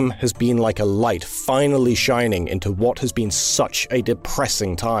 "This game has been like a light finally shining into what has been such a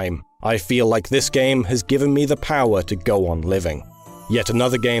depressing time. I feel like this game has given me the power to go on living." Yet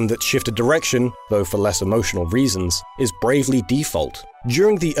another game that shifted direction, though for less emotional reasons, is Bravely Default.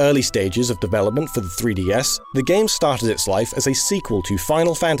 During the early stages of development for the 3DS, the game started its life as a sequel to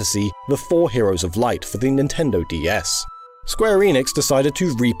Final Fantasy: The Four Heroes of Light for the Nintendo DS. Square Enix decided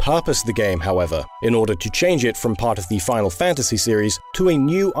to repurpose the game, however, in order to change it from part of the Final Fantasy series to a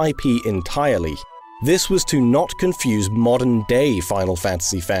new IP entirely. This was to not confuse modern-day Final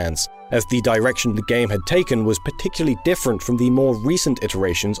Fantasy fans, as the direction the game had taken was particularly different from the more recent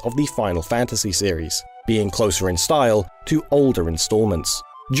iterations of the Final Fantasy series, being closer in style to older installments.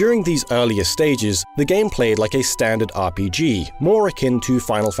 During these earlier stages, the game played like a standard RPG, more akin to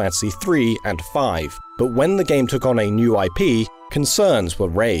Final Fantasy III and V, but when the game took on a new IP, concerns were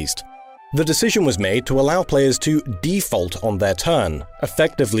raised. The decision was made to allow players to default on their turn,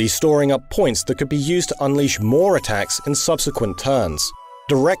 effectively storing up points that could be used to unleash more attacks in subsequent turns.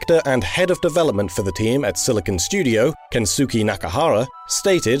 Director and head of development for the team at Silicon Studio, Kensuke Nakahara,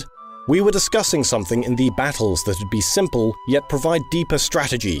 stated, "We were discussing something in the battles that would be simple yet provide deeper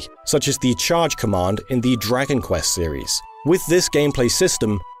strategy, such as the charge command in the Dragon Quest series. With this gameplay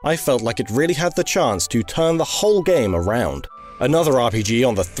system, I felt like it really had the chance to turn the whole game around." Another RPG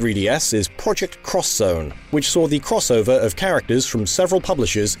on the 3DS is Project Cross Zone, which saw the crossover of characters from several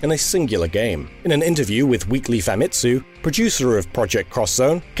publishers in a singular game. In an interview with Weekly Famitsu, producer of Project Cross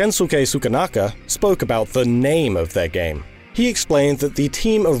Zone, Kensuke Sukanaka, spoke about the name of their game. He explained that the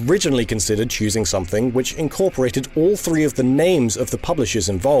team originally considered choosing something which incorporated all three of the names of the publishers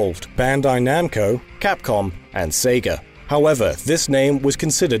involved: Bandai Namco, Capcom, and Sega. However, this name was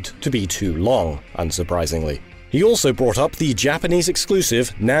considered to be too long, unsurprisingly. He also brought up the Japanese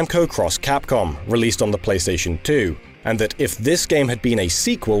exclusive Namco Cross Capcom, released on the PlayStation 2, and that if this game had been a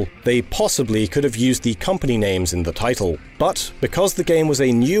sequel, they possibly could have used the company names in the title. But because the game was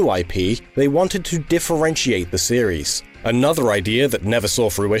a new IP, they wanted to differentiate the series. Another idea that never saw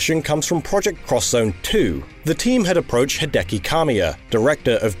fruition comes from Project Cross Zone 2. The team had approached Hideki Kamiya,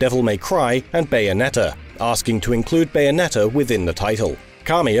 director of Devil May Cry and Bayonetta, asking to include Bayonetta within the title.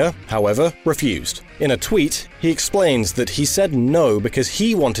 Kamiya, however, refused. In a tweet, he explains that he said no because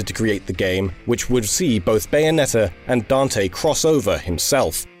he wanted to create the game which would see both Bayonetta and Dante cross over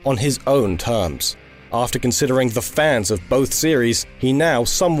himself, on his own terms. After considering the fans of both series, he now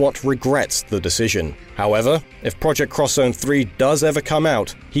somewhat regrets the decision. However, if Project Cross Zone 3 does ever come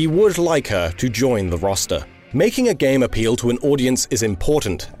out, he would like her to join the roster. Making a game appeal to an audience is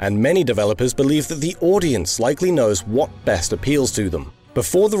important, and many developers believe that the audience likely knows what best appeals to them.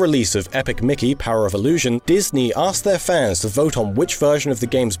 Before the release of Epic Mickey Power of Illusion, Disney asked their fans to vote on which version of the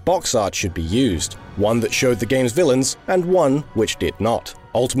game's box art should be used, one that showed the game's villains and one which did not.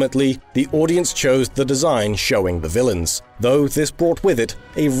 Ultimately, the audience chose the design showing the villains, though this brought with it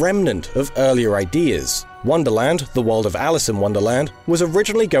a remnant of earlier ideas. Wonderland, the world of Alice in Wonderland, was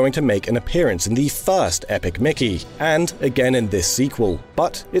originally going to make an appearance in the first Epic Mickey, and again in this sequel,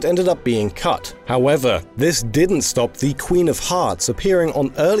 but it ended up being cut. However, this didn't stop the Queen of Hearts appearing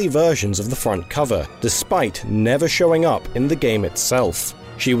on early versions of the front cover, despite never showing up in the game itself.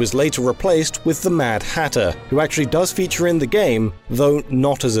 She was later replaced with the Mad Hatter, who actually does feature in the game, though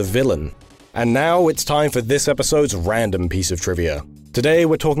not as a villain. And now it's time for this episode's random piece of trivia. Today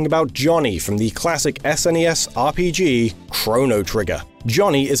we're talking about Johnny from the classic SNES RPG Chrono Trigger.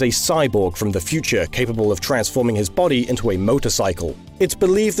 Johnny is a cyborg from the future capable of transforming his body into a motorcycle. It's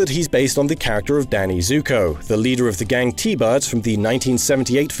believed that he's based on the character of Danny Zuko, the leader of the gang T-Birds from the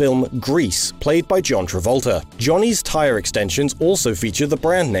 1978 film Grease, played by John Travolta. Johnny's tire extensions also feature the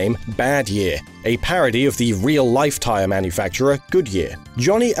brand name Bad Year, a parody of the real-life tire manufacturer Goodyear.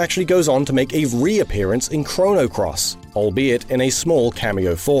 Johnny actually goes on to make a reappearance in Chrono Cross, albeit in a small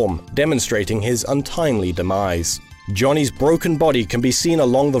cameo form, demonstrating his untimely demise. Johnny's broken body can be seen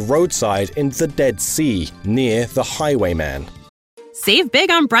along the roadside in the Dead Sea, near the Highwayman. Save big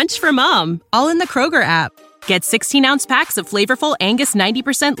on brunch for mom, all in the Kroger app. Get 16-ounce packs of flavorful Angus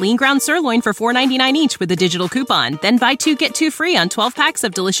 90% lean ground sirloin for $4.99 each with a digital coupon. Then buy 2, get 2 free on 12 packs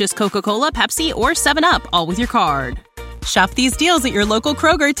of delicious Coca-Cola, Pepsi, or 7-Up, all with your card. Shop these deals at your local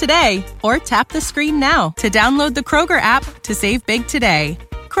Kroger today, or tap the screen now to download the Kroger app to save big today.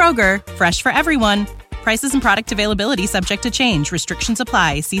 Kroger, fresh for everyone. Prices and product availability subject to change. Restrictions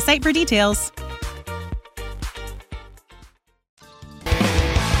apply. See site for details.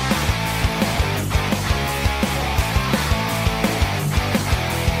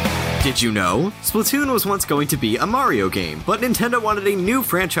 Did you know? Splatoon was once going to be a Mario game, but Nintendo wanted a new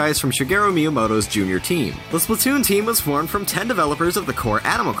franchise from Shigeru Miyamoto's junior team. The Splatoon team was formed from 10 developers of the core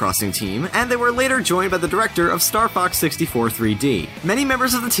Animal Crossing team, and they were later joined by the director of Star Fox 64 3D. Many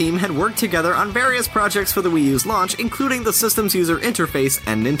members of the team had worked together on various projects for the Wii U's launch, including the system's user interface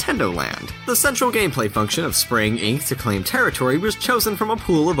and Nintendo Land. The central gameplay function of spraying ink to claim territory was chosen from a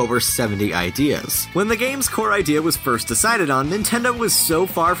pool of over 70 ideas. When the game's core idea was first decided on, Nintendo was so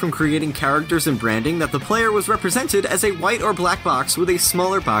far from creating characters and branding that the player was represented as a white or black box with a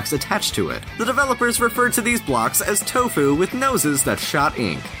smaller box attached to it. The developers referred to these blocks as tofu with noses that shot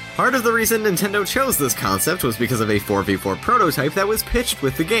ink. Part of the reason Nintendo chose this concept was because of a 4v4 prototype that was pitched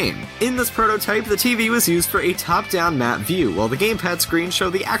with the game. In this prototype, the TV was used for a top-down map view, while the gamepad screen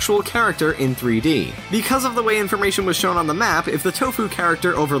showed the actual character in 3D. Because of the way information was shown on the map, if the tofu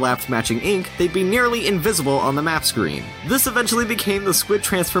character overlapped matching ink, they'd be nearly invisible on the map screen. This eventually became the squid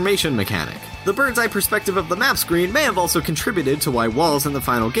transformation mechanic. The bird's eye perspective of the map screen may have also contributed to why walls in the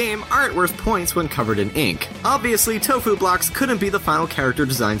final game aren't worth points when covered in ink. Obviously, tofu blocks couldn't be the final character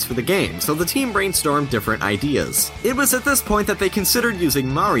designs for the game, so the team brainstormed different ideas. It was at this point that they considered using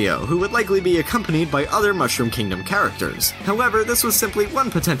Mario, who would likely be accompanied by other Mushroom Kingdom characters. However, this was simply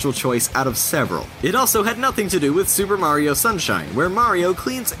one potential choice out of several. It also had nothing to do with Super Mario Sunshine, where Mario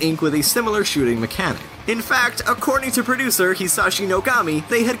cleans ink with a similar shooting mechanic. In fact, according to producer Hisashi Nogami,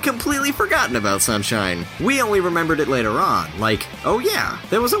 they had completely forgotten about Sunshine. We only remembered it later on, like, oh yeah,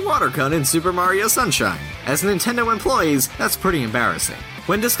 there was a water gun in Super Mario Sunshine. As Nintendo employees, that's pretty embarrassing.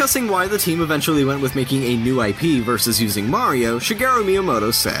 When discussing why the team eventually went with making a new IP versus using Mario, Shigeru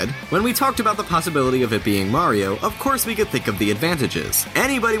Miyamoto said, "When we talked about the possibility of it being Mario, of course we could think of the advantages.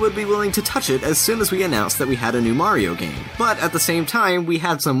 Anybody would be willing to touch it as soon as we announced that we had a new Mario game. But at the same time, we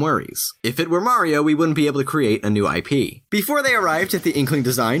had some worries. If it were Mario, we wouldn't be able to create a new IP." Before they arrived at the Inkling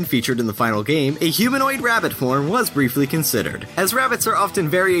design featured in the final game, a humanoid rabbit form was briefly considered. As rabbits are often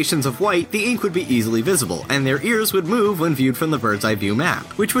variations of white, the ink would be easily visible, and their ears would move when viewed from the bird's eye view map,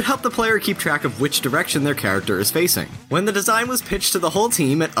 which would help the player keep track of which direction their character is facing. When the design was pitched to the whole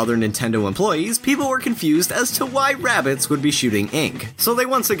team and other Nintendo employees, people were confused as to why rabbits would be shooting ink, so they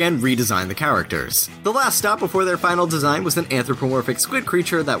once again redesigned the characters. The last stop before their final design was an anthropomorphic squid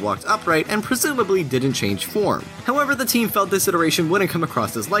creature that walked upright and presumably didn't change form. However, the team felt this iteration wouldn't come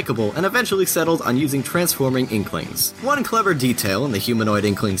across as likable and eventually settled on using transforming Inklings. One clever detail in the humanoid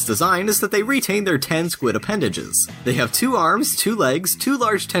Inklings design is that they retain their 10 squid appendages. They have 2 arms, 2 legs, 2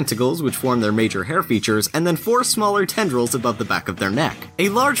 large tentacles which form their major hair features, and then 4 smaller tendrils above the back of their neck. A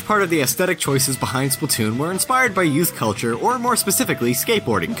large part of the aesthetic choices behind Splatoon were inspired by youth culture, or more specifically,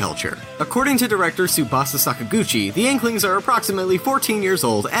 skateboarding culture. According to director Tsubasa Sakaguchi, the Inklings are approximately 14 years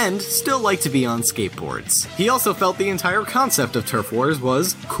old and still like to be on skateboards. He also felt the entire concept of Turf Wars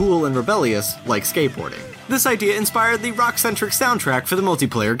was cool and rebellious, like skateboarding. This idea inspired the rock-centric soundtrack for the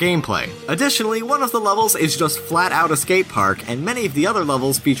multiplayer gameplay. Additionally, one of the levels is just flat out a skate park, and many of the other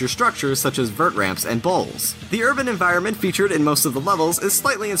levels feature structures such as vert ramps and bowls. The urban environment featured in most of the levels is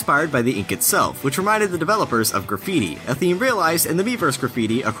slightly inspired by the ink itself, which reminded the developers of graffiti, a theme realized in the Miiverse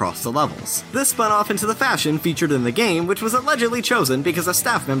graffiti across the levels. This spun off into the fashion featured in the game, which was allegedly chosen because a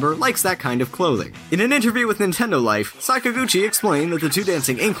staff member likes that kind of clothing. In an interview with Nintendo Life, Sakaguchi explained that the 2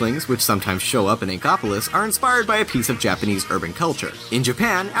 dancing Inklings, which sometimes show up in Inkopolis, are inspired by a piece of Japanese urban culture. In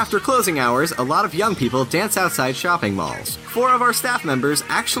Japan, after closing hours, a lot of young people dance outside shopping malls. 4 of our staff members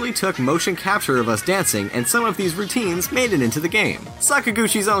actually took motion capture of us dancing, and some of these routines made it into the game.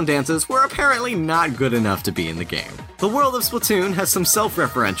 Sakaguchi's own dances were apparently not good enough to be in the game. The world of Splatoon has some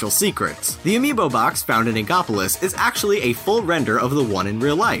self-referential secrets. The amiibo box found in Inkopolis is actually a full render of the one in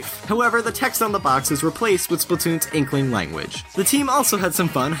real life. However, the text on the box is replaced with Splatoon's Inkling language. The team also had some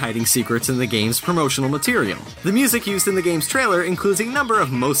fun hiding secrets in the game's promotional material. The music used in the game's trailer includes a number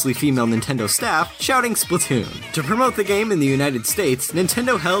of mostly female Nintendo staff shouting Splatoon. To promote the game in the United States,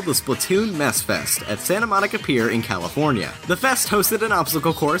 Nintendo held the Splatoon Mess Fest at Santa Monica Pier in California. The fest hosted an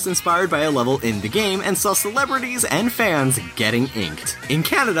obstacle course inspired by a level in the game and saw celebrities and fans getting inked. In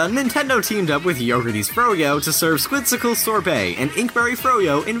Canada, Nintendo teamed up with Yogurt's Froyo to serve Squidsicle Sorbet and Inkberry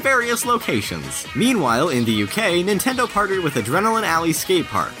Froyo in various locations. Meanwhile, in the UK, Nintendo partnered with Adrenaline Alley Skate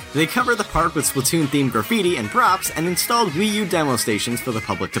Park. They covered the park with Splatoon-themed graffiti and props and installed Wii U demo stations for the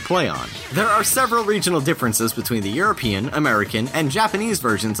public to play on. There are several regional differences between the European, American, and Japanese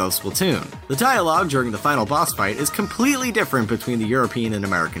versions of Splatoon. The dialogue during the final boss fight is completely different between the European and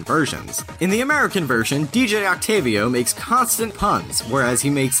American versions. In the American version, DJ Octavio makes constant puns, whereas he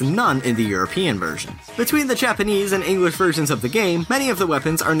makes none in the European version. Between the Japanese and English versions of the game, many of the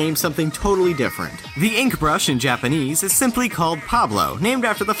weapons are named something totally different. The ink brush in Japanese is simply called Pablo, named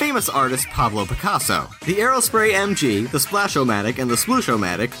after the famous artist Pablo Picasso. The Aerospray MG, the Splashomatic, and the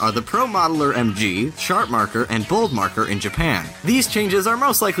Splooshomatic are the Pro Modeler MG, Sharp Marker, and Bold Marker in Japan. These changes are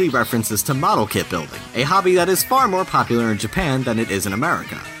most likely references to model kit building, a hobby that is far more popular in Japan than it is in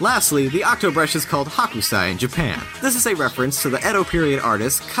America. Lastly, the Octobrush is called Hakusai in Japan. This is a reference to the Edo period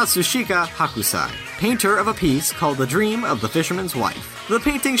artist Katsushika Hakusai, painter of a piece called The Dream of the Fisherman's Wife. The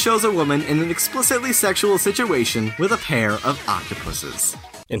painting shows a woman in an explicitly sexual situation with a pair of octopuses.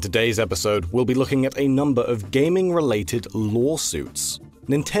 In today's episode, we'll be looking at a number of gaming-related lawsuits.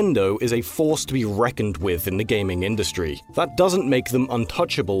 Nintendo is a force to be reckoned with in the gaming industry. That doesn't make them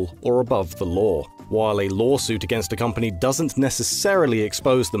untouchable or above the law. While a lawsuit against a company doesn't necessarily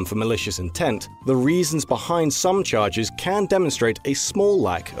expose them for malicious intent, the reasons behind some charges can demonstrate a small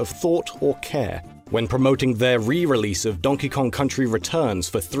lack of thought or care. When promoting their re-release of Donkey Kong Country Returns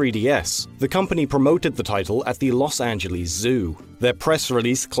for 3DS, the company promoted the title at the Los Angeles Zoo. Their press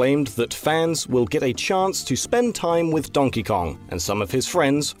release claimed that fans will get a chance to spend time with Donkey Kong and some of his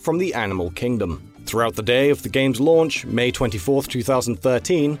friends from the Animal Kingdom. Throughout the day of the game's launch, May 24,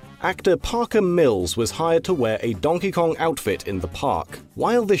 2013, actor Parker Mills was hired to wear a Donkey Kong outfit in the park.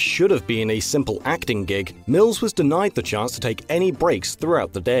 While this should have been a simple acting gig, Mills was denied the chance to take any breaks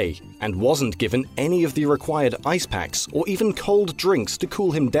throughout the day, and wasn't given any of the required ice packs or even cold drinks to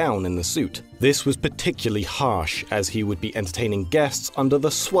cool him down in the suit. This was particularly harsh, as he would be entertaining guests under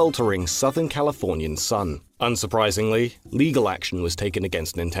the sweltering Southern Californian sun. Unsurprisingly, legal action was taken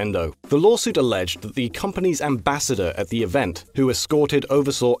against Nintendo. The lawsuit alleged that the company's ambassador at the event, who escorted,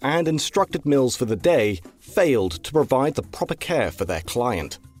 oversaw, and instructed Mills for the day, failed to provide the proper care for their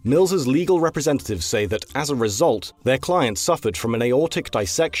client. Mills's legal representatives say that as a result, their client suffered from an aortic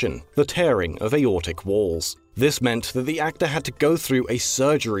dissection, the tearing of aortic walls. This meant that the actor had to go through a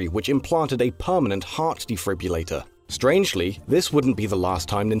surgery which implanted a permanent heart defibrillator. Strangely, this wouldn't be the last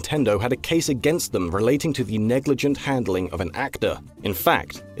time Nintendo had a case against them relating to the negligent handling of an actor. In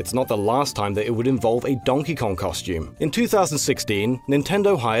fact, it's not the last time that it would involve a Donkey Kong costume. In 2016,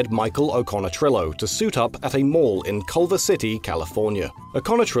 Nintendo hired Michael Okonatrillo to suit up at a mall in Culver City, California.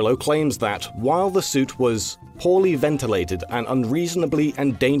 Okonatrillo claims that, while the suit was poorly ventilated and unreasonably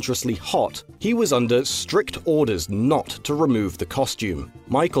and dangerously hot, he was under strict orders not to remove the costume.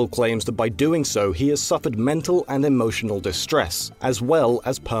 Michael claims that by doing so he has suffered mental and emotional distress, as well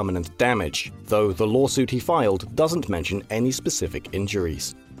as permanent damage, though the lawsuit he filed doesn't mention any specific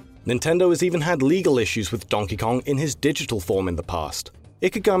injuries. Nintendo has even had legal issues with Donkey Kong in his digital form in the past.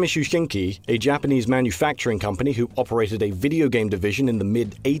 Ikegami Shunshinki, a Japanese manufacturing company who operated a video game division in the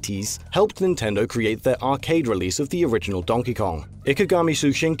mid-80s, helped Nintendo create their arcade release of the original Donkey Kong. Ikegami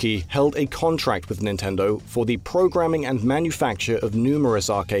Shunshinki held a contract with Nintendo for the programming and manufacture of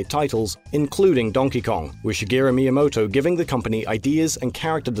numerous arcade titles, including Donkey Kong, with Shigeru Miyamoto giving the company ideas and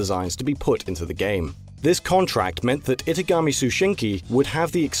character designs to be put into the game. This contract meant that Ikegami Shunshinki would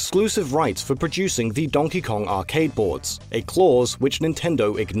have the exclusive rights for producing the Donkey Kong arcade boards, a clause which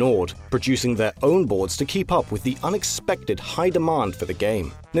Nintendo ignored, producing their own boards to keep up with the unexpected high demand for the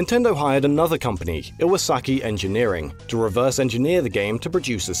game. Nintendo hired another company, Iwasaki Engineering, to reverse engineer the game to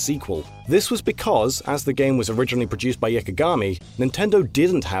produce a sequel. This was because, as the game was originally produced by Ikegami, Nintendo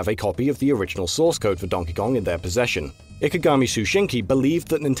didn't have a copy of the original source code for Donkey Kong in their possession. Ikegami Shunshinki believed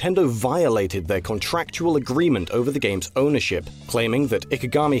that Nintendo violated their contractual agreement over the game's ownership, claiming that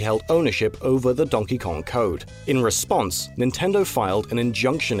Ikegami held ownership over the Donkey Kong code. In response, Nintendo filed an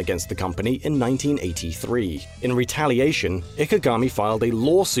injunction against the company in 1983. In retaliation, Ikegami filed a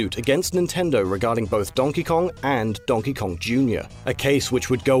lawsuit against Nintendo regarding both Donkey Kong and Donkey Kong Jr., a case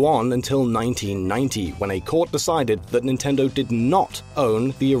which would go on until 1990, when a court decided that Nintendo did not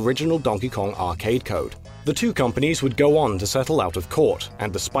own the original Donkey Kong arcade code. The two companies would go on to settle out of court,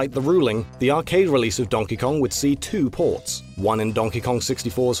 and despite the ruling, the arcade release of Donkey Kong would see two ports, one in Donkey Kong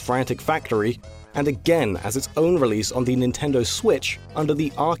 64's Frantic Factory, and again as its own release on the Nintendo Switch under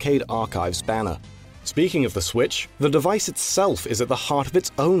the Arcade Archives banner. Speaking of the Switch, the device itself is at the heart of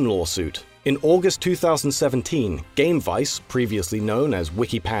its own lawsuit. In August 2017, GameVice, previously known as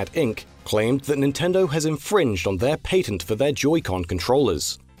WikiPad Inc., claimed that Nintendo has infringed on their patent for their Joy-Con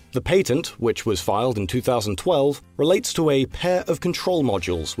controllers. The patent, which was filed in 2012, relates to a pair of control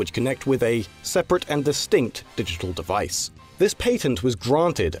modules which connect with a separate and distinct digital device. This patent was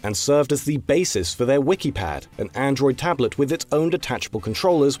granted and served as the basis for their WikiPad, an Android tablet with its own detachable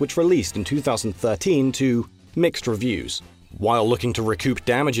controllers which released in 2013 to mixed reviews. While looking to recoup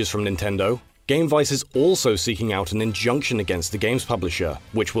damages from Nintendo, GameVice is also seeking out an injunction against the game's publisher,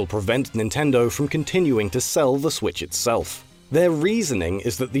 which will prevent Nintendo from continuing to sell the Switch itself. Their reasoning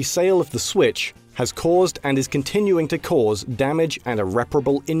is that the sale of the Switch has caused and is continuing to cause damage and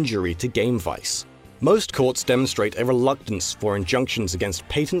irreparable injury to GameVice. Most courts demonstrate a reluctance for injunctions against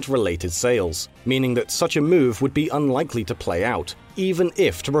patent-related sales, meaning that such a move would be unlikely to play out, even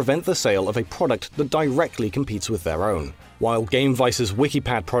if to prevent the sale of a product that directly competes with their own. While GameVice's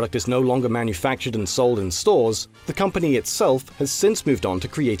WikiPad product is no longer manufactured and sold in stores, the company itself has since moved on to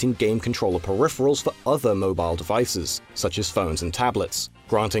creating game controller peripherals for other mobile devices, such as phones and tablets,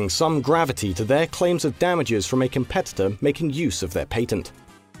 granting some gravity to their claims of damages from a competitor making use of their patent.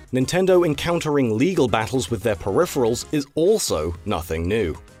 Nintendo encountering legal battles with their peripherals is also nothing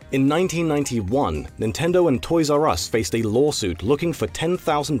new. In 1991, Nintendo and Toys R Us faced a lawsuit looking for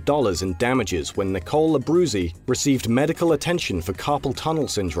 $10,000 in damages when Nicole Labruzzi received medical attention for carpal tunnel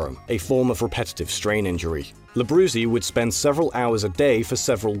syndrome, a form of repetitive strain injury. Labruzzi would spend several hours a day for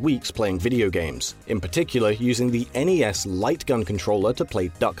several weeks playing video games, in particular using the NES light gun controller to play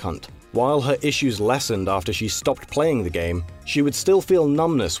Duck Hunt. While her issues lessened after she stopped playing the game, she would still feel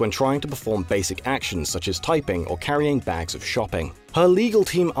numbness when trying to perform basic actions such as typing or carrying bags of shopping. Her legal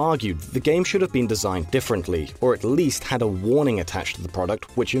team argued that the game should have been designed differently, or at least had a warning attached to the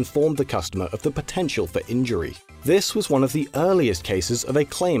product which informed the customer of the potential for injury. This was one of the earliest cases of a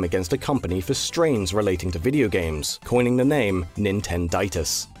claim against a company for strains relating to video games, coining the name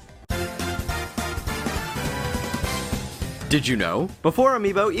Nintenditis. Did you know? Before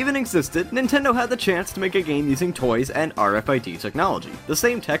Amiibo even existed, Nintendo had the chance to make a game using toys and RFID technology, the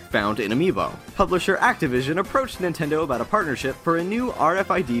same tech found in Amiibo. Publisher Activision approached Nintendo about a partnership for a new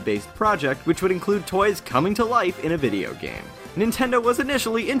RFID-based project which would include toys coming to life in a video game. Nintendo was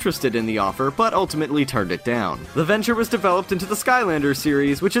initially interested in the offer, but ultimately turned it down. The venture was developed into the Skylanders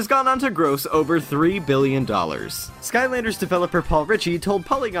series, which has gone on to gross over $3 billion. Skylanders developer Paul Ritchie told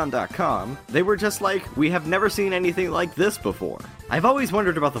Polygon.com, "They were just like, we have never seen anything like this before." I've always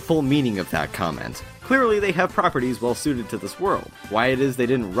wondered about the full meaning of that comment. Clearly they have properties well suited to this world. Why it is they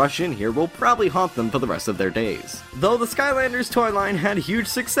didn't rush in here will probably haunt them for the rest of their days. Though the Skylanders toy line had huge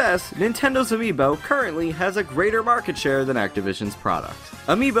success, Nintendo's Amiibo currently has a greater market share than Activision's product.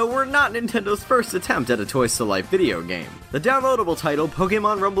 Amiibo were not Nintendo's first attempt at a Toys to Life video game. The downloadable title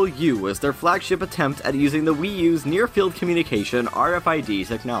Pokémon Rumble U was their flagship attempt at using the Wii U's near-field communication RFID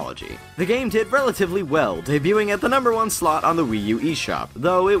technology. The game did relatively well, debuting at the #1 slot on the Wii U eShop,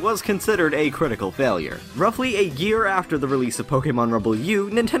 though it was considered a critical failure. Roughly a year after the release of Pokémon Rumble U,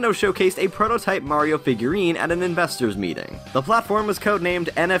 Nintendo showcased a prototype Mario figurine at an investors meeting. The platform was codenamed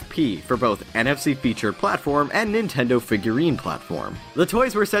NFP for both NFC featured platform and Nintendo figurine platform. The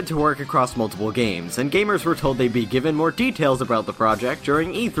toys were said to work across multiple games, and gamers were told they'd be given more details about the project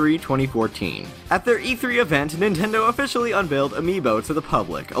during E3 2014. At their E3 event, Nintendo officially unveiled Amiibo to the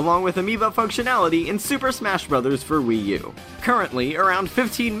public, along with Amiibo functionality in Super Smash Bros. For Wii U. Currently, around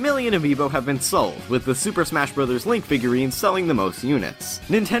 15 million Amiibo have been sold, with the Super Smash Bros. Link figurines selling the most units.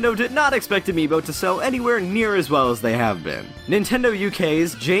 Nintendo did not expect Amiibo to sell anywhere near as well as they have been. Nintendo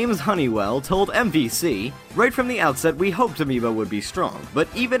UK's James Honeywell told MVC, "Right from the outset we hoped Amiibo would be strong, but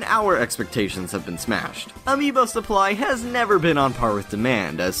even our expectations have been smashed. Amiibo supply has never been on par with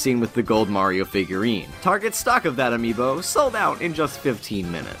demand, as seen with the Gold Mario figurine. Target stock of that Amiibo sold out in just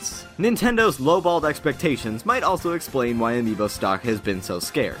 15 minutes. Nintendo's lowballed expectations might also explain why Amiibo stock has been so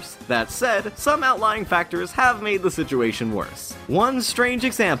scarce. That said, some outlying factors have made the situation worse. One strange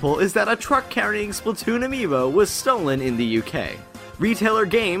example is that a truck carrying Splatoon Amiibo was stolen in the UK. Retailer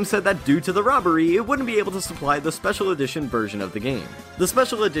Games said that due to the robbery, it wouldn't be able to supply the special edition version of the game. The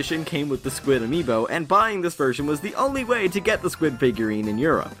special edition came with the Squid Amiibo, and buying this version was the only way to get the Squid figurine in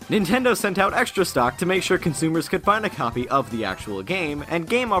Europe. Nintendo sent out extra stock to make sure consumers could find a copy of the actual game, and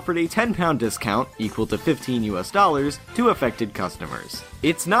Game offered a £10 discount, equal to $15 to affected customers.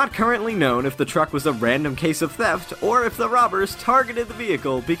 It's not currently known if the truck was a random case of theft, or if the robbers targeted the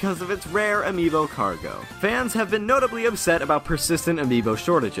vehicle because of its rare Amiibo cargo. Fans have been notably upset about persistent Amiibo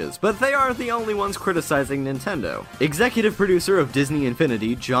shortages, but they aren't the only ones criticizing Nintendo. Executive producer of Disney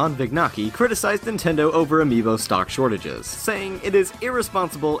Infinity, John Vignacchi, criticized Nintendo over Amiibo stock shortages, saying it is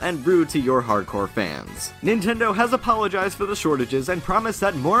irresponsible and rude to your hardcore fans. Nintendo has apologized for the shortages and promised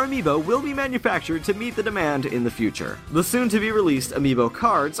that more Amiibo will be manufactured to meet the demand in the future. The soon-to-be-released Amiibo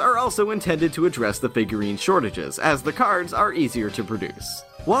cards are also intended to address the figurine shortages, as the cards are easier to produce.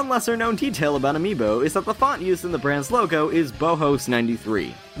 One lesser-known detail about Amiibo is that the font used in the brand's logo is Bohos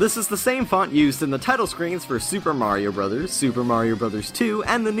 93. This is the same font used in the title screens for Super Mario Bros., Super Mario Bros. 2,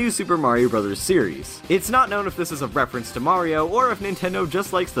 and the new Super Mario Bros. Series. It's not known if this is a reference to Mario, or if Nintendo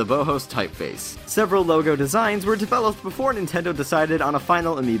just likes the Bohos typeface. Several logo designs were developed before Nintendo decided on a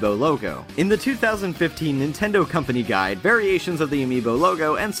final Amiibo logo. In the 2015 Nintendo Company Guide, variations of the Amiibo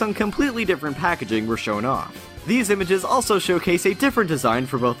logo and some completely different packaging were shown off. These images also showcase a different design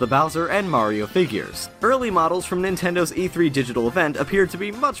for both the Bowser and Mario figures. Early models from Nintendo's E3 digital event appeared to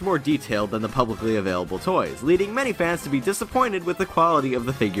be much more detailed than the publicly available toys, leading many fans to be disappointed with the quality of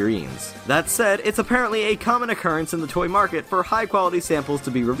the figurines. That said, it's apparently a common occurrence in the toy market for high-quality samples to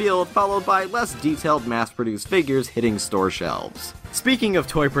be revealed, followed by less detailed mass-produced figures hitting store shelves. Speaking of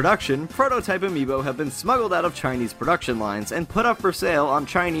toy production, prototype Amiibo have been smuggled out of Chinese production lines and put up for sale on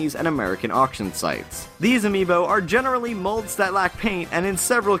Chinese and American auction sites. These Amiibo amiibo are generally molds that lack paint and in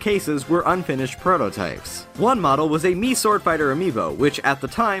several cases were unfinished prototypes. One model was a Mii Sword Fighter amiibo, which at the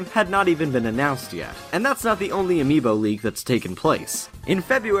time had not even been announced yet. And that's not the only amiibo leak that's taken place. In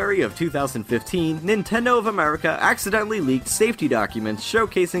February of 2015, Nintendo of America accidentally leaked safety documents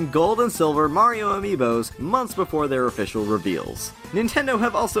showcasing gold and silver Mario amiibos months before their official reveals. Nintendo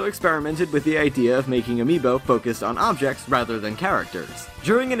have also experimented with the idea of making amiibo focused on objects rather than characters.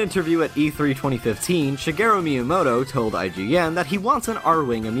 During an interview at E3 2015, Shigeru Miyamoto told IGN that he wants an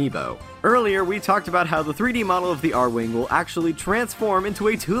R-Wing amiibo. Earlier, we talked about how the 3D model of the R-Wing will actually transform into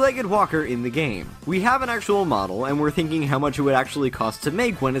a two-legged walker in the game. We have an actual model, and we're thinking how much it would actually cost to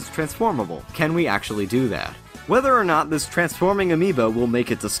make when it's transformable. Can we actually do that? Whether or not this transforming amiibo will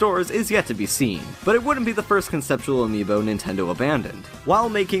make it to stores is yet to be seen, but it wouldn't be the first conceptual amiibo Nintendo abandoned. While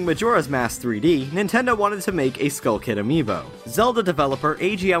making Majora's Mask 3D, Nintendo wanted to make a Skull Kid amiibo. Zelda developer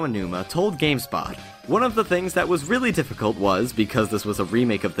Eiji Aonuma told GameSpot, "One of the things that was really difficult was, because this was a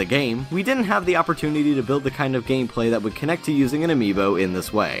remake of the game, we didn't have the opportunity to build the kind of gameplay that would connect to using an amiibo in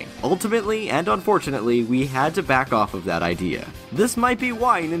this way. Ultimately, and unfortunately, we had to back off of that idea. This might be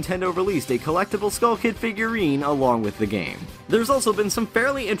why Nintendo released a collectible Skull Kid figurine along with the game." There's also been some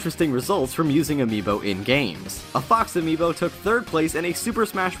fairly interesting results from using amiibo in games. A Fox amiibo took third place in a Super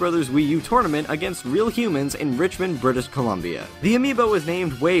Smash Bros. Wii U tournament against real humans in Richmond, British Columbia. The amiibo was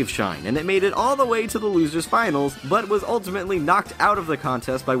named Waveshine, and it made it all the way to the losers finals, but was ultimately knocked out of the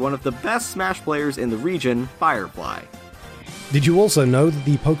contest by one of the best Smash players in the region, Firefly. Did you also know that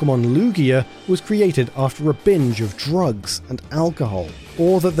the Pokemon Lugia was created after a binge of drugs and alcohol?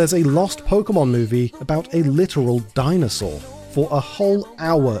 Or that there's a lost Pokemon movie about a literal dinosaur? For a whole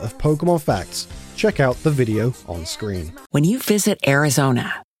hour of Pokemon facts, check out the video on screen. When you visit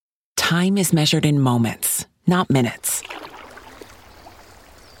Arizona, time is measured in moments, not minutes.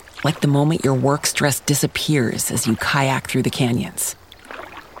 Like the moment your work stress disappears as you kayak through the canyons.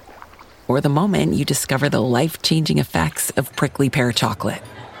 Or the moment you discover the life-changing effects of prickly pear chocolate.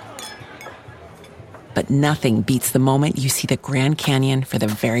 But nothing beats the moment you see the Grand Canyon for the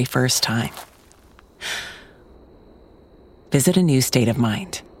very first time. Visit a new state of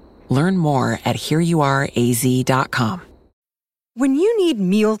mind. Learn more at hereyouareaz.com. When you need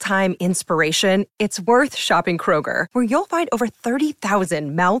mealtime inspiration, it's worth shopping Kroger, where you'll find over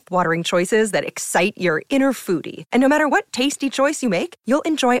 30,000 mouth-watering choices that excite your inner foodie. And no matter what tasty choice you make, you'll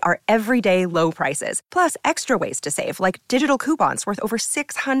enjoy our everyday low prices, plus extra ways to save, like digital coupons worth over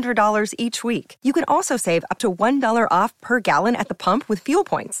 $600 each week. You can also save up to $1 off per gallon at the pump with fuel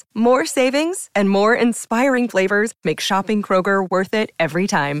points. More savings and more inspiring flavors make shopping Kroger worth it every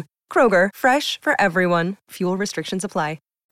time. Kroger, fresh for everyone. Fuel restrictions apply.